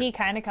guys guess what? later. He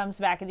kind of comes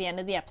back at the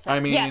end of the episode. I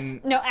mean, yes.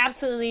 No,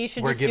 absolutely. You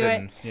should we're just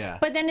given- do it. yeah.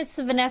 But then it's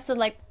Vanessa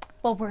like,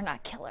 well, we're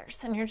not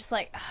killers. And you're just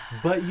like,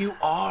 But you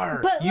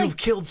are. But, You've like,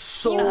 killed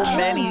so you killed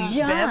many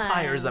John.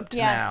 vampires up to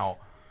Yes. now.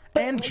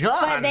 And John.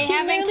 but they She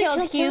haven't literally killed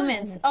killed John.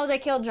 humans. Oh, they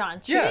killed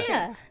John. True, yeah. true.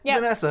 Yeah. Yeah.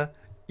 Vanessa,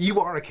 you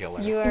are a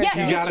killer. You are.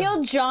 Yeah, you gotta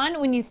killed John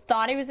when you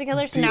thought he was a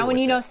killer. So deal now when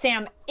with you know it.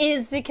 Sam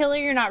is the killer,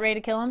 you're not ready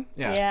to kill him.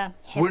 Yeah.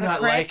 We're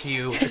not like Hypocrites.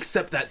 you,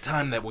 except that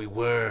time that we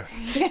were.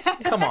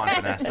 Come on,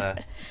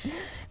 Vanessa. But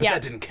Yeah.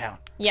 that didn't count.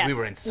 'cause Yes. We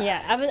were inside.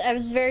 Yeah, I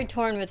was very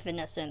torn with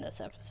Vanessa in this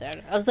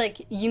episode. I was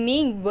like, you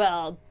mean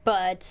well,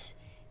 but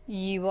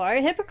you are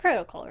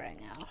hypocritical right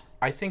now.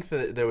 I think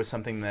that there was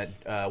something that,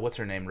 what's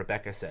her name,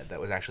 Rebecca said that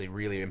was actually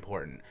really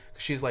important.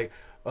 She's like,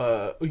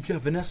 yeah,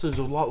 Vanessa's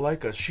a lot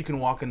like us. She can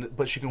walk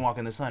but she can walk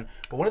in the sun.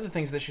 But one of the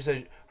things that she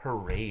said, her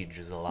rage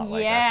is a lot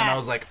like us. And I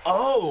was like, Yes.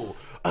 oh,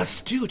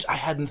 astute. I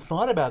hadn't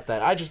thought about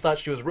that. I just thought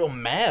she was real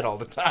mad all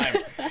the time.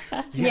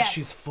 Yeah, Yes.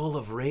 she's full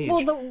of rage.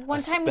 Well, the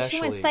one time when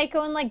she went especially-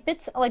 psycho and like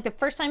like the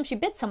first time she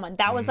bit someone,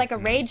 that was like a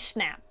rage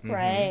snap.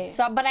 Right.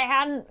 So, but I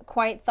hadn't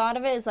quite thought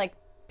of it as like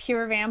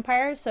pure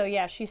vampire. So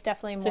yeah, she's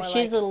definitely So more.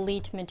 she's like,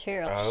 elite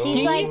material. Oh. she's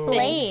Do you like think-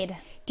 Blade.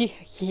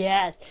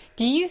 Yes.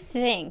 Do you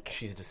think?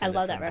 She's I descended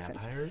love that from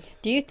reference. vampires?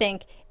 Do you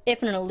think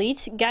if an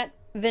elite got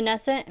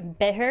Vanessa and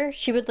bit her,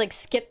 she would like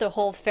skip the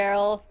whole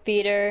feral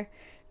feeder,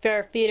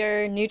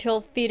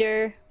 neutral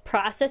feeder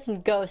process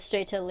and go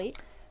straight to elite?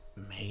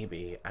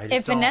 Maybe. I just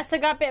If don't... Vanessa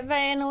got bit by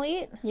an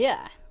elite,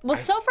 Yeah. well,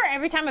 so far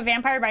every time a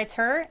vampire bites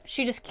her,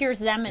 she just cures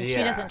them and she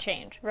Yeah. doesn't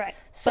change. Right.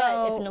 So-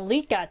 but if an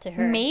elite got to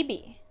her,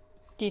 Maybe.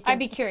 do you think I'd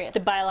be curious. the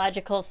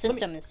biological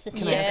system is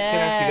Can I ask you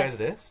Yes. guys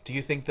this? Do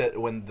you think that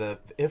when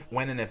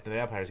and if the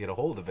vampires get a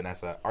hold of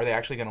Vanessa, are they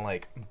actually gonna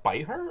like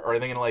bite her, or are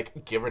they gonna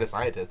like give her to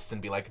scientists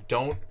and be like,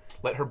 "Don't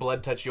let her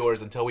blood touch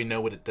yours until we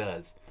know what it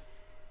does"?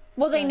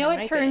 Well, they know it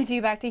might turns be.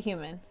 you back to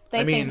human. They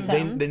I mean,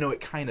 think so. they know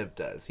it kind of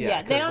does. Yeah,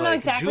 Yeah, they 'cause, don't know like,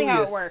 exactly how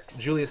it Julius- works.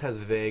 Julius has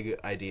vague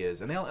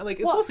ideas, and they like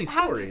it's Well, mostly have-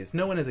 stories.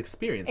 No one has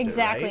experienced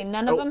Exactly. it, right?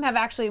 None of Oh, them have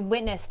actually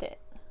witnessed it.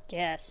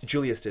 Yes.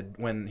 Julius did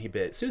when he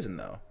bit Susan,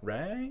 though,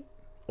 right?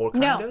 Or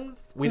kind No. of.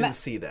 We didn't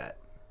see that.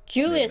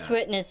 Julius not.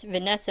 witnessed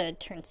Vanessa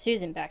turn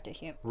Susan back to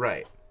human.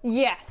 Right.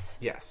 Yes.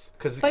 Yes.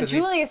 Because But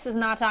Julius is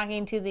not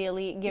talking to the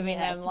elite, giving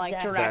Yes, them like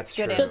exactly. direct That's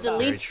good true. So info. the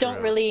Very elites don't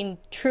true. really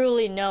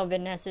truly know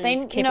Vanessa's They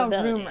know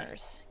capability.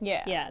 rumors.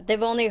 Yeah. Yeah,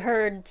 they've only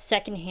heard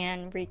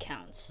secondhand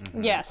recounts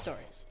Yes.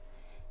 stories.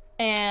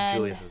 And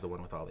Julius is the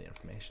one with all the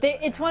information.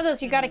 it's one of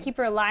those you got to keep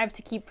her alive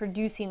to keep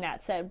producing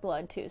that said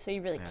blood too. So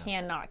you really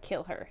cannot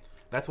kill her.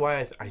 That's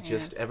why I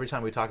just every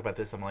time we talk about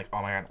this, I'm like,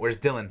 oh my god, where's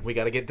Dylan? We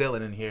got to get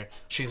Dylan in here.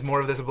 She's more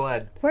of this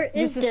blood. Where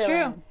is This is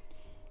Dylan? true.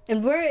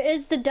 And where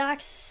is the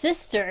Doc's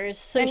sisters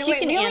so And she wait,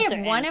 can we only answer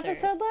have one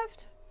answers? episode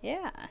left?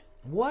 Yeah.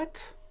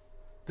 What?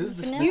 This is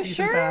the Finale? You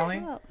season sure? finale?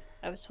 Well,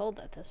 I was told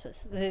that this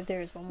was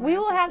there's one more. We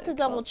will have to episode.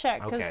 double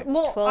check because Okay.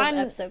 well, 12 I'm.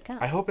 episode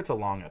count. I hope it's a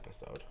long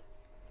episode.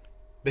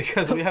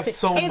 Because we have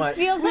so It much.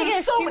 feels we like have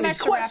it's so too many much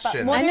to wrap up.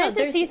 questions. Well, I know, this is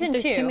there's- season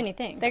there's 2. too many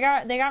things. They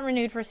got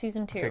renewed for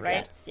season 2, Okay,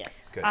 right? good.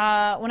 Yes. Good.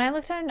 When I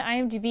looked on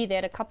IMDb, they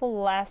had a couple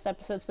last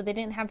episodes, but they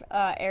didn't have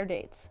air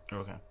dates.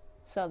 Okay.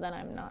 So then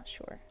I'm not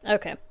sure.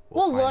 Okay.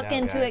 We'll find look out,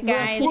 into guys. it,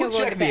 guys. We'll We'll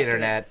check get back the to it.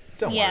 internet.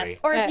 Don't Yes. worry.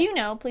 Or if Alright. you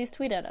know, please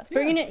tweet at us.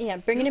 Bringing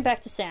it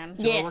back to Sam.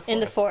 Yes. In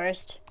the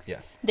forest.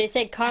 Yes. They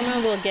say Karma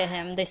will get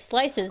him. They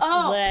slice his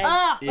Oh, leg.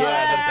 Yeah, the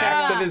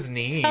backs Ah. of his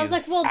knees. I was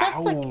like, well, that's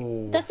Ow.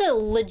 like that's a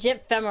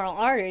legit femoral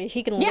artery.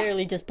 He can Yeah.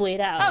 literally just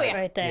bleed out Oh, yeah.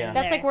 right there. Yeah. and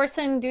That's there. like worse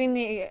than doing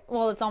the.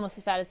 Well, it's almost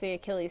as bad as the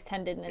Achilles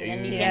tendon, and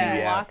then you can't even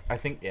yeah. walk. I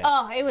think, yeah.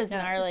 Oh, it was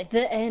gnarly.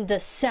 And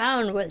the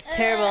sound was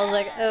terrible. I was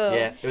like, oh.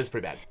 Yeah, it was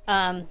pretty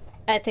bad.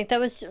 I think that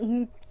was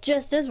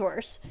just as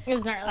worse. It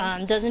was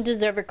gnarly. Doesn't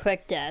deserve a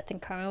quick death,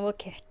 and Karma will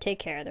take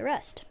care of the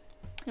rest.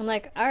 I'm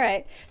like, all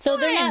right. So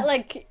they're Fine. not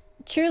like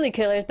truly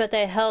killers, but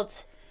they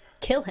helped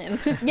kill him.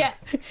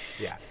 Yes.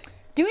 Yeah,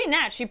 Doing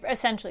that, she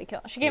essentially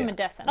killed. She gave him a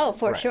death sentence. Oh,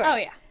 for Right. sure. Oh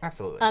yeah.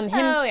 absolutely.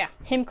 Oh yeah.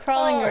 Him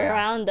crawling Oh, yeah.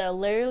 around though,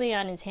 literally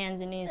on his hands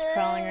and knees,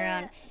 crawling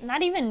around.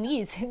 Not even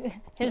knees.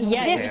 His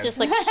Yeah, he hips. was just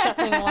like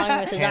shuffling along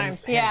with his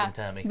arms. Yeah. and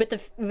tummy. With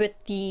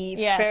the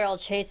Yes. feral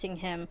chasing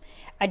him.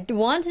 I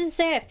wanted to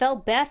say I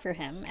felt bad for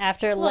him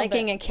after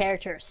liking a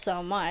character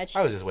so much,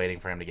 I was just waiting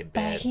for him to get bit.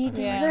 but he I was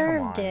like, come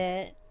deserved on.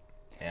 it.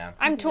 Yeah.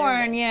 I'm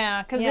torn,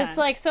 yeah, because Yeah. it's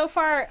like so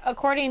far,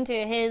 according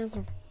to his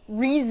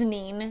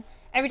reasoning,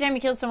 every time he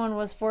killed someone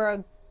was for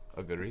a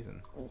A good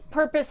reason.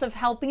 purpose of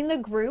helping the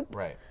group,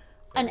 Right.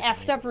 an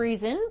effed up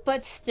reason,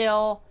 but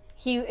still,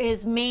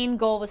 his main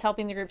goal was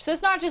helping the group. So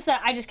it's not just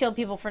that I just killed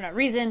people for no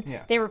reason.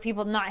 Yeah. They were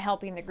people not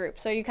helping the group.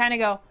 So you kind of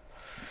go,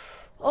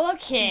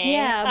 okay,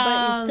 Yeah,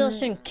 but you still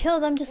shouldn't kill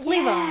them. Just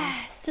leave them.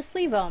 yes. Just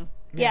leave them.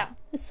 Yeah.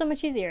 It's so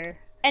much easier.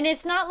 And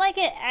it's not like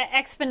it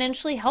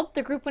exponentially helped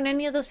the group when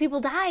any of those people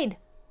died.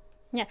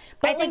 Yeah,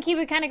 but I think he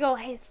would kind of go,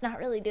 hey, it's not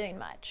really doing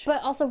much.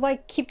 But also, why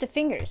keep the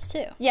fingers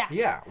too? Yeah.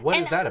 Yeah. What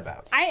is And that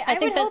about? I I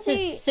think would that's hope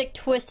his sick,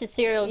 twisted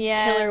serial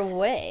Yes. killer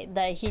way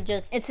that he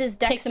just It's his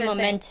takes Dexter a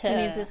moment thing. to.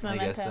 He needs his I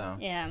memento. guess so.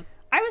 Yeah,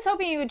 I was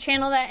hoping he would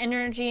channel that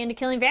energy into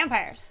killing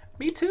vampires.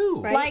 Me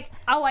too. Right. Like,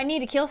 oh, I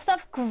need to kill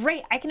stuff?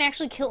 Great. I can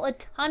actually kill a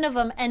ton of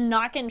them and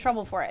not get in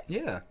trouble for it.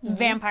 Yeah.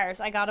 Vampires.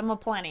 I got them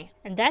aplenty.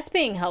 and that's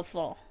being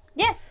helpful.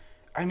 Yes.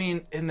 I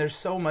mean, and there's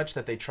so much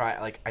that they try.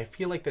 Like, I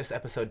feel like this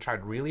episode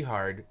tried really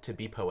hard to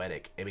be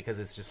poetic because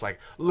it's just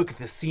like, look at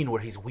this scene where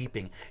he's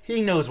weeping.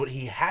 He knows what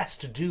he has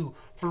to do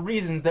for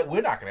reasons that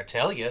we're not going to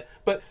tell you.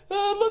 But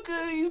look,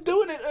 he's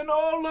doing it, and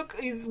oh, look,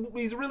 he's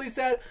really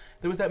sad.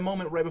 There was that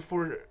moment right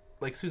before,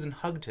 like, Susan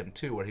hugged him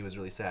too, where he was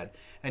really sad,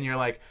 and you're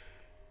like,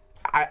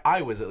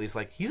 I was at least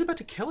like, he's about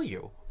to kill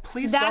you.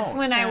 Please That's don't.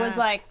 when I was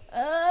like,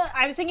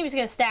 I was thinking he was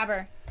going to stab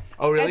her.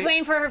 Oh, really? I was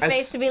waiting for her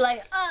face to be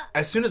like,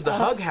 As soon as the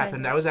hug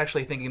happened, I was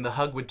actually thinking the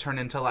hug would turn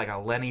into like a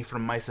Lenny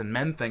from Mice and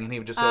Men thing, and he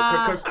would just go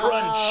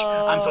crunch.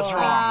 I'm so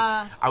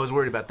strong. I was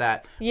worried about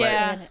that.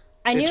 Yeah. But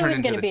I knew it turned was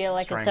into going to the be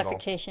like strangle. a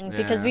suffocation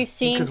because Yeah. we've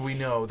seen Because we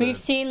know the we've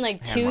seen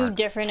like hand 2 marks.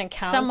 different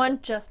accounts. Someone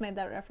just made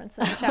that reference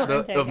in the chat room.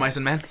 There you of go. Mice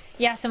and Men.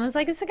 Yeah, someone's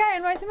like, it's the guy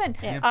in Mice and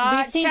Men.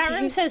 We've seen Chat two-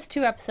 room says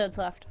 2 episodes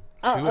left.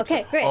 Oh, Two okay,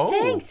 episodes. great. Oh.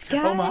 Thanks,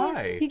 guys. Oh,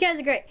 my. You guys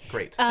are great.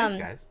 Great. Thanks,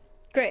 guys.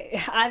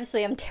 Great.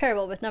 Obviously, I'm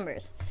terrible with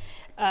numbers.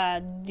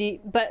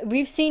 But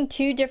we've seen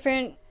 2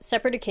 different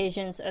separate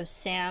occasions of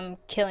Sam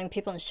killing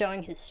people and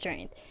showing his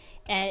strength,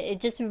 and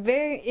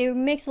it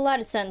makes a lot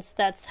of sense.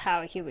 That's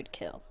how he would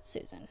kill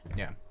Susan,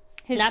 Yeah.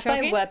 His not by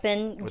choking?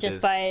 weapon, With just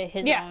his- by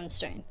his Yeah. own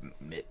strength.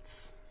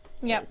 Mitts.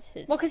 Yep.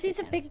 his- Well, because his he's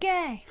a hands. big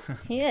guy.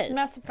 He is. I'm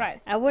not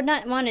surprised. I would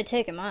not want to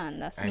take him on.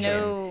 That's for I sure. mean,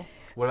 No.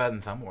 What about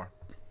in Thumb War?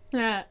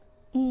 No,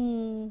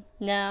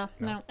 No?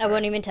 I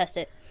wouldn't even test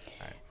it.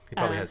 Alright. He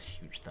probably has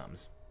huge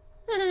thumbs.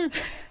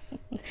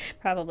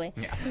 Probably.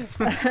 Yeah.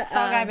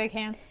 Tall guy, big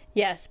hands.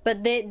 Yes,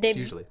 but they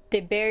Usually.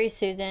 they bury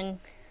Susan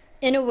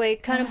in a way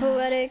kind of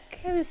poetic.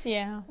 It was,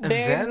 yeah. And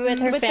Buried then with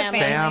her family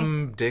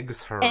Sam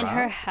digs her in up.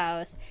 her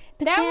house.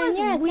 But That Sam- was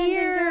yeah, Sam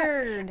digs her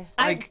up. weird.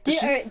 Like, Did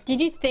she's-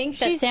 you think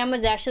that she's- Sam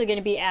was actually going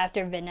to be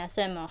after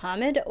Vanessa and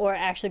Mohammed, or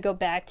actually go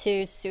back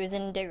to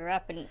Susan, dig her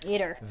up, and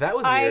eat her? That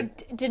was I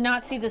weird. did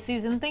not see the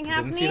Susan thing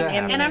happening. see that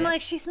And I'm happening.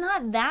 like, she's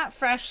not that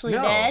freshly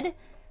No. dead.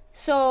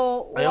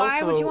 So I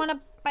why would also- you want to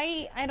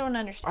bite? I don't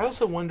understand. I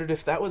also wondered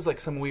if that was like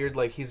some weird,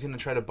 like he's gonna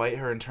try to bite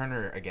her and turn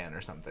her again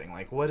or something.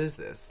 Like, what is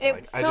this? It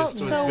like, I felt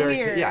just was so very,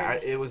 weird. yeah.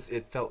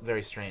 It felt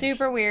very strange.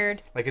 Super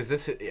weird. Like, is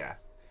this? Yeah,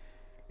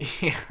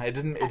 yeah. It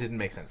didn't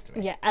make sense to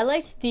me. Yeah, I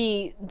liked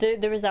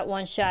there was that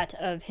one shot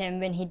of him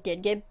when he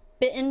did get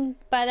bitten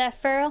by that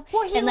feral.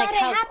 Well, he and, like, let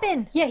it how-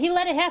 happen. Yeah, he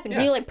let it happen.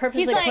 He Yeah. like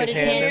purposely He's like, put his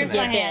His hand hand in to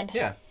there. get my hand. bit.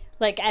 Yeah.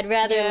 Like, I'd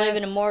rather live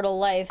an Yes. immortal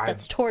life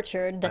that's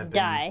tortured than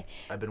die.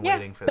 I've been Yeah,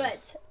 waiting for But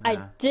this. I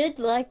Yeah. did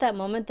like that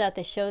moment that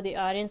they showed the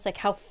audience, like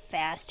how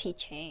fast he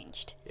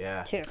changed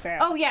Yeah. to a feral.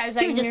 Oh yeah, it was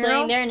He like was just Nero.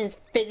 laying there and his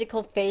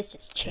physical face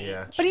just changed.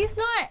 Yeah. But he's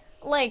not.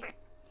 like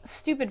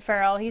stupid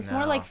feral. He's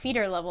more No. like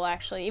feeder level,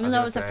 actually, even was though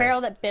it gonna was a say.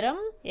 feral that bit him.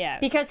 Yeah.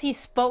 Because he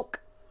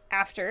spoke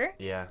after,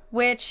 Yeah.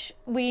 which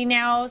we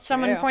now,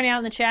 someone true. pointed out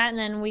in the chat, and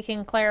then we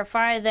can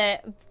clarify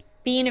that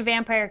being a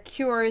vampire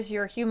cures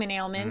your human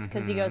ailments,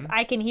 because he goes,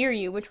 I can hear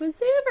you, which was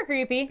super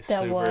creepy.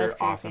 That Super was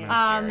awesome creepy.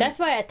 and scary. That's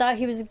why I thought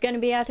he was going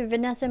to be after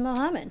Vanessa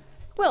Mohammed.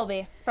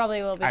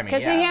 Probably will be, I mean,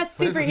 because yeah. he has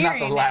This super is not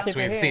hearing. the last Super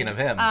we've seen of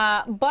him.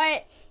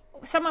 But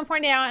someone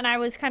pointed out, and I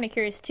was kind of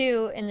curious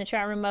too in the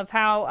chat room, of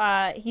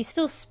how he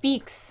still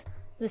speaks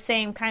the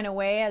same kind of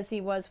way as he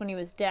was when he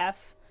was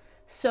deaf.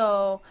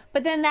 So,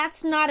 but then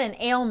that's not an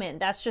ailment.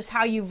 That's just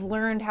how you've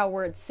learned how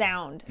words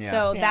sound. Yeah.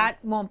 So Yeah. that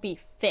won't be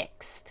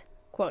fixed,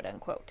 quote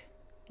unquote.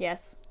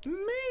 Yes.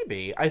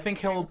 Maybe. I think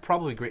he'll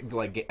probably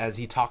like as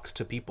he talks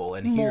to people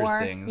and hears More,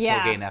 things,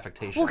 yeah. he'll gain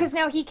affectation. Well, because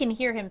now he can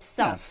hear Yeah.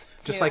 himself.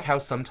 Just too. like how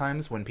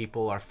sometimes when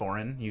people are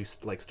foreign, you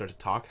like start to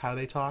talk how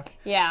they talk.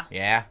 Yeah.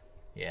 Yeah.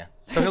 Yeah.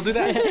 So he'll do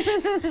that.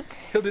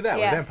 He'll do that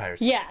Yeah. with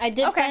vampires. Yeah, I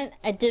did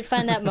Okay.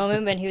 find that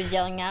moment when he was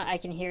yelling out, "I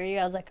can hear you."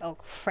 I was like, "Oh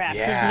crap,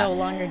 Yeah. he's no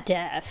longer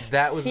deaf."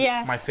 That was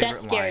Yes. my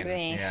favorite That scared line.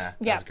 me. Yeah.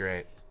 Yeah. That's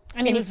great.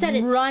 And he And he was said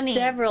it running.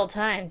 several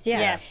times. Yeah.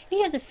 Yes.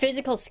 He has a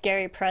physical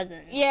scary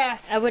presence.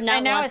 Yes. I would not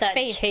And now want his that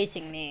face.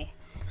 chasing me.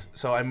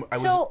 So I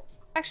was So,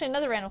 actually,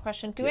 another random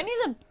question. Do any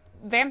Yes. of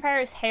the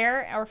vampires'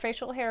 hair or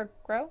facial hair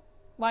grow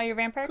while you're a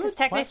vampire? Because Good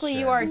technically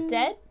you question. are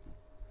dead.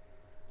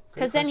 Great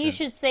Because then you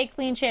question. should stay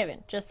clean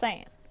shaven. Just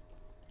saying.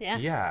 Yeah.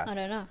 Yeah. I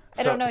don't know.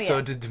 I don't know So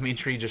yet. did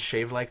Dimitri just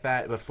shave like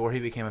that before he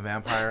became a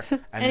vampire,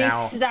 and, And he's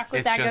now stuck with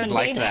it's that just goatee.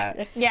 like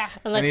that? Yeah.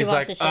 Unless And he he's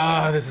wants like, to shave.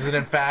 oh, this isn't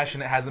in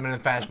fashion. It hasn't been in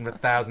fashion for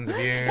thousands of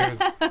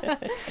years. And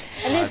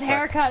his that sucks.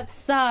 haircut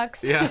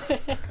sucks. Yeah.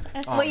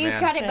 Oh, Well, you man.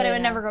 cut it, but it I would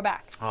know. never go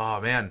back.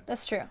 Oh man.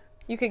 That's true.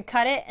 You could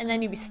cut it, and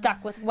then you'd be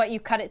stuck with what you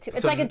cut it to.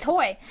 It's So- like a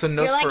toy. so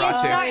You're like,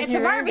 it's Nosferatu- not. It's a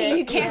Barbie.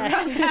 You can't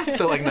come back.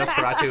 So like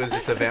Nosferatu is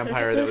just a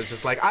vampire that was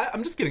just like,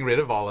 I'm just getting rid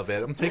of all of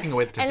it. I'm taking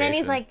away the temptation. And then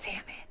he's like, damn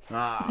it.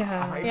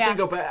 I Yeah. can't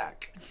go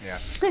back. Yeah.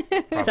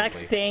 Sucks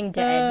Probably. being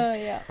dead.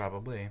 Yeah.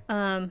 Probably.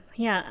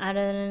 Yeah, I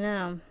don't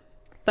know.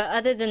 But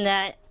other than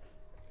that,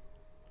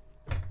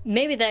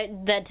 maybe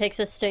that takes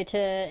us straight to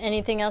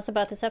anything else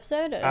about this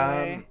episode?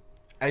 Or...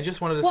 I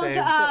just wanted to Well,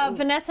 say,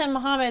 Vanessa and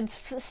Mohammed's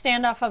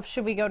standoff of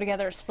should we go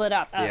together or split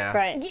up? yeah.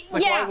 right. It's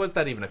like, Yeah. why was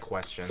that even a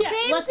question? Yeah,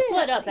 let's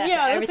split up after Yeah,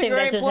 that's a everything that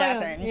great just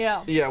plan. happened.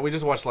 Yeah. Yeah, we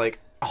just watched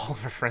like all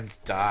of our friends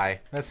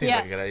die. That seems like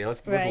a Yes. good idea.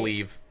 Let's Right.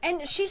 leave.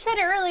 And she said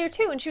it earlier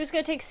too, when she was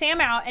going to take Sam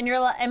out, and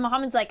and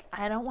Mohammed's like,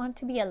 I don't want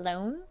to be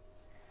alone.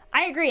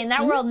 I agree. In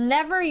that world,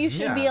 never you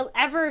should Yeah.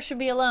 ever should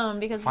be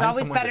alone, because Find it's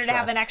always someone to better to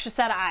have an trust. extra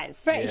set of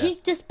eyes. Right, Yeah. he's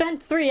just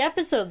spent 3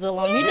 episodes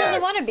alone. He doesn't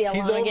Yes. want to be alone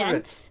He's over again.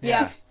 it.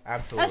 Yeah.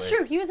 Absolutely. That's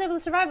true. He was able to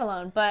survive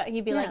alone, but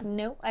he'd be Yeah. like,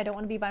 nope, I don't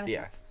want to be by myself.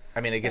 Yeah.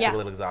 I mean, it gets Yeah. a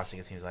little exhausting,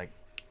 it seems like.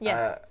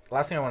 Yes.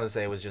 Last thing I wanted to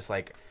say was just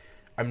like,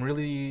 I'm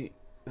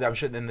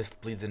sure then this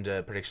bleeds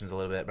into predictions a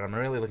little bit, but I'm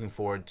really looking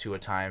forward to a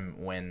time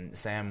when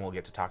Sam will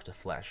get to talk to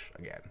Flesh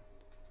again.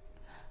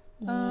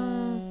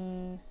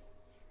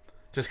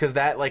 Just because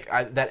that, like,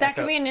 That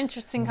could be an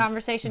interesting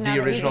conversation now the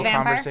that he's a original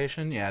vampire.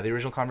 conversation, yeah, the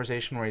original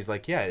conversation where he's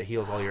like, yeah, it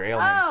heals all your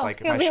ailments, Oh, like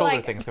he'll my be shoulder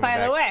like, thing's coming by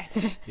back. the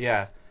way.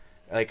 Yeah,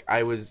 like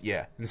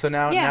and so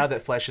now Yeah. now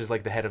that Flesh is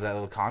like the head of that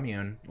little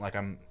commune, like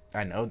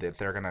I know that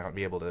they're gonna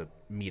be able to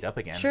meet up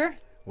again. Sure.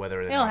 Whether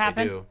or It'll not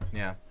happen. they do,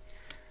 yeah.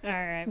 All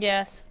right.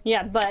 Yes.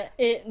 Yeah, but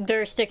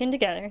they're sticking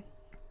together.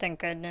 Thank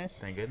goodness.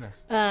 Thank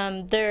goodness.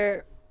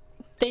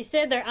 They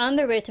said they're on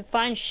their way to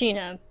find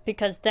Sheena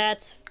because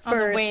that's On the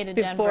first way to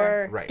Denver.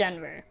 before Right.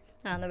 Denver.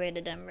 On the way to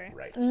Denver.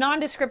 Right.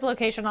 Nondescript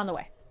location on the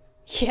way.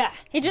 Yeah.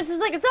 He just is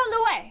like, it's on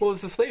the way. Well,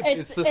 it's the slave.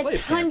 It's the slave camp that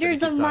he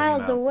hundreds of keeps talking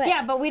miles about. away.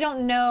 Yeah, but we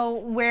don't know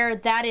where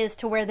that is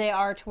to where they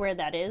are to where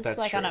that is, That's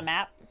like on true. a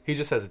map. He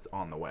just says it's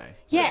on the way.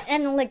 Yeah,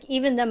 and like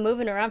even them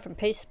moving around from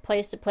place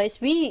to place,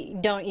 we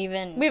don't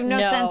even We have no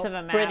know sense of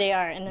a map. where they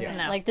are, and Yeah.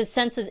 No. like the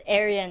sense of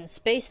area and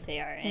space they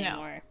are No.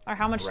 anymore. Or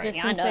how much Right.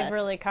 distance Beyond they've us.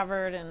 really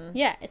covered. And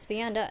Yeah, it's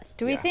beyond us.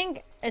 do we Yeah.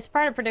 think, as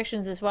part of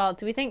predictions as well,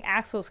 do we think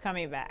Axel's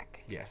coming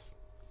back? Yes.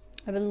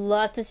 I would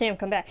love to see him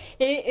come back.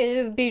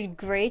 It would be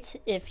great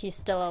if he's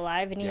still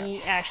alive and he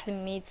Yes. actually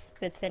meets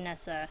with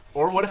Vanessa.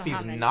 Or what if he's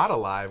Mohammed. not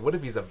alive? What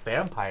if he's a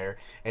vampire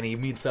and he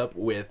meets up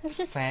with That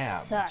just Sam?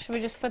 sucks. Should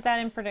we just put that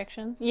in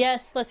predictions?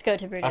 Yes, let's go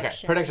to Okay,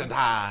 predictions. prediction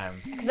time.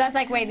 Because that's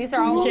like, wait, these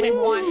are all what we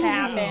want to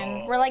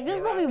happen. We're like, this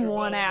is what we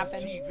want to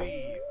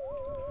happen.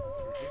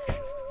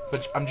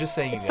 But I'm just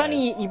saying, It's you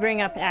funny guys. you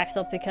bring up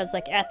Axel because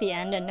like at the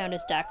end I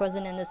noticed Dak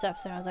wasn't in this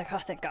episode. I was like, oh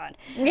thank God.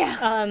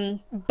 Yeah.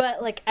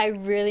 But like I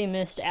really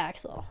missed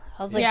Axel.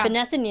 I was like, Yeah.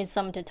 Vanessa needs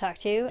someone to talk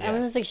to. I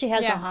was Yes. like, she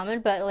has Yeah.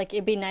 Muhammad, but like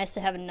it'd be nice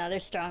to have another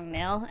strong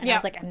male. And I Yeah.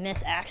 was like, I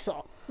miss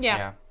Axel. yeah.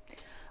 Yeah.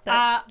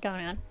 But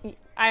going on.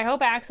 I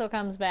hope Axel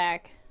comes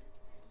back.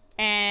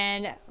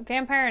 And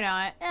vampire or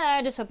not,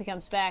 I just hope he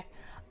comes back.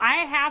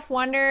 I half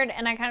wondered,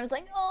 and I kind of was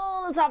like,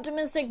 oh, that's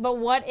optimistic, but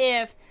what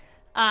if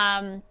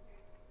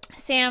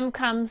Sam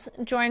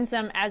joins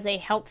them as a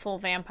helpful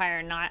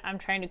vampire, not I'm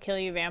trying to kill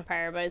you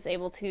vampire, but is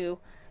able to,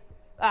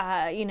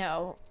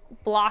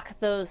 block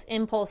those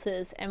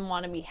impulses and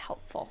want to be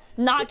helpful,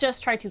 not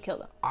just try to kill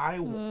them. I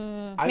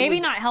Maybe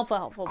would, not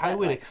helpful. I But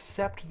would like,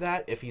 accept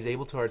that if he's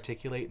able to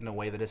articulate in a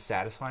way that is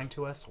satisfying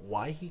to us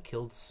why he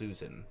killed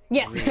Susan.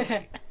 Yes.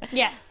 Really.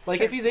 yes.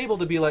 Like, if he's able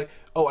to be like,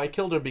 oh, I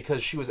killed her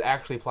because she was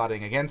actually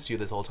plotting against you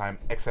this whole time,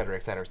 etc.,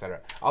 etc., etc.,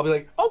 I'll be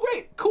like, oh,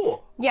 great,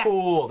 cool. Yeah.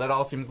 Cool. That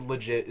all seems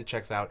legit. It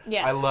checks out.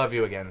 Yes. I love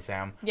you again,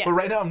 Sam. Yes. But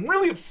right now, I'm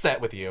really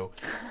upset with you.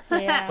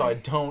 Yeah. So I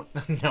don't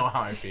know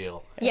how I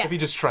feel. Yes. If he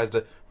just tries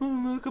to,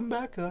 oh, welcome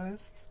back,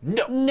 guys.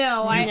 No.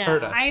 No, You've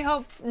hurt us. I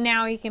hope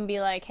now he can be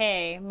like,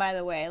 hey, by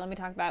the way, let me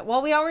talk about.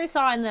 Well, we already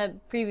saw in the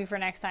preview for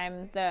next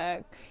time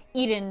the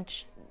Eden,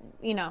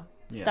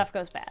 stuff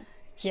goes bad.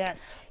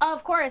 Yes.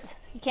 Of course,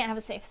 you can't have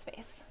a safe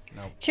space.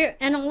 True,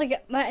 and I'm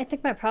like, I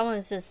think my problem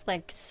is just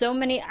like so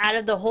many out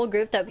of the whole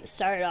group that we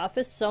started off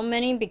with, so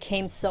many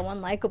became so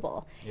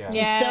unlikable, Yeah.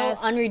 Yes.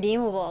 so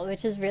unredeemable,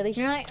 which is really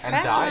You're like,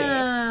 And died.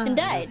 and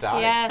died. Just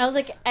died. Yes. I was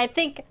like, I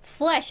think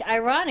Flesh,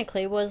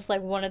 ironically, was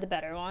like one of the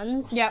better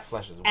ones. Yep.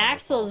 Flesh is wonderful.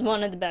 Axel's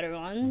one of the better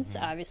ones,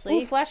 obviously.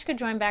 Ooh, Flesh could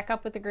join back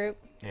up with the group.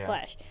 Yeah.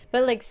 Flesh,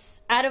 but like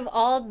out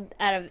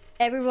of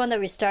everyone that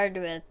we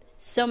started with,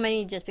 so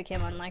many just became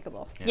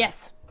unlikable.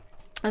 Yes.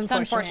 It's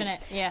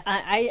unfortunate. Yes.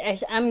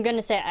 I'm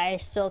gonna say I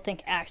still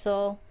think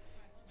Axel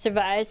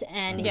survives,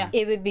 and Yeah.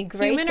 it would be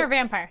great. Human to- or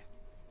vampire?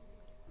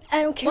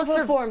 I don't care Well,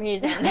 what form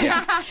he's in,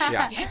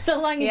 Yeah. so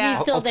long as Yeah.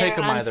 he's still I'll there take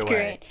him on either screen.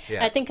 way.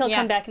 Yeah. I think he'll come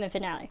Yes. back in the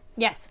finale.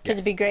 Yes. Because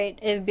it'd be great.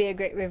 It would be a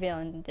great reveal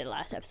in the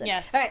last episode.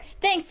 Yes. All right.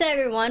 Thanks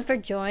everyone for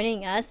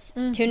joining us,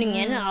 tuning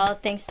in. All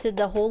thanks to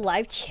the whole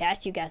live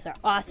chat. You guys are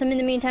awesome. In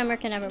the meantime, where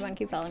can everyone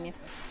keep following you?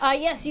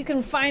 Yes, you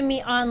can find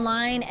me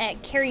online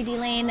at Carrie D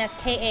Lane. That's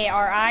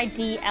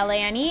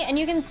KARIDLANE, and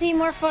you can see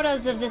more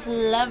photos of this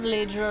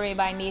lovely jewelry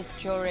by Neath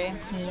Jewelry.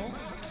 Yes.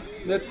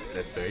 That's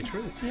very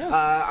true.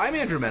 I'm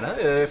Andrew Mena.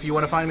 If you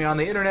want to find me on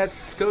the internet,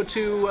 go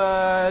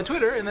to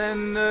Twitter and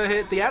then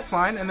hit the @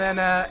 sign and then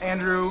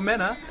Andrew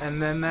Mena, and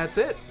then that's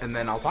it. And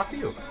then I'll talk to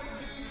you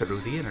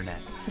through the internet.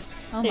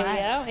 Oh There you my.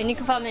 go. And you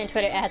can follow me on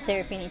Twitter at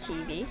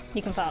SeraphiniTV.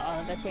 You can follow all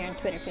of us here on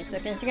Twitter,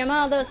 Facebook, Instagram,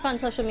 all those fun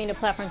social media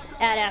platforms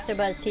at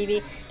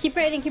AfterBuzzTV. Keep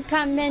rating, keep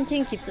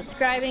commenting, keep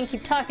subscribing,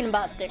 keep talking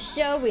about the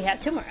show. We have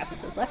 2 more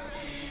episodes left.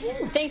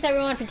 Thanks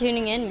everyone for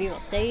tuning in. We will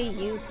see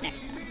you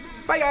next time.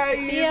 Bye, guys.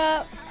 See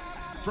ya.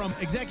 From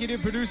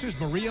executive producers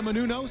Maria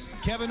Menounos,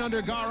 Kevin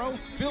Undergaro,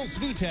 Phil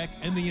Svitek,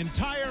 and the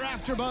entire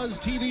AfterBuzz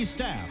TV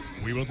staff,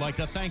 we would like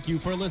to thank you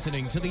for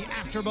listening to the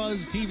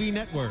AfterBuzz TV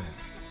network.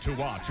 To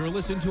watch or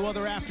listen to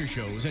other after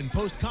shows and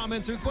post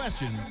comments or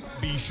questions,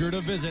 be sure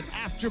to visit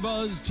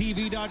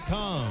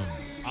AfterBuzzTV.com.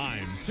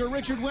 I'm Sir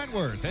Richard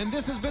Wentworth, and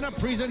this has been a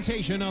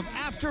presentation of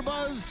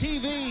AfterBuzz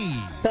TV.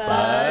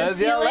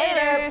 Buzz you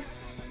later.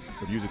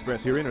 The views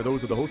expressed herein are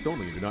those of the hosts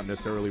only and do not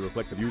necessarily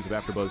reflect the views of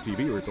AfterBuzz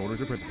TV or its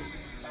owners or principals.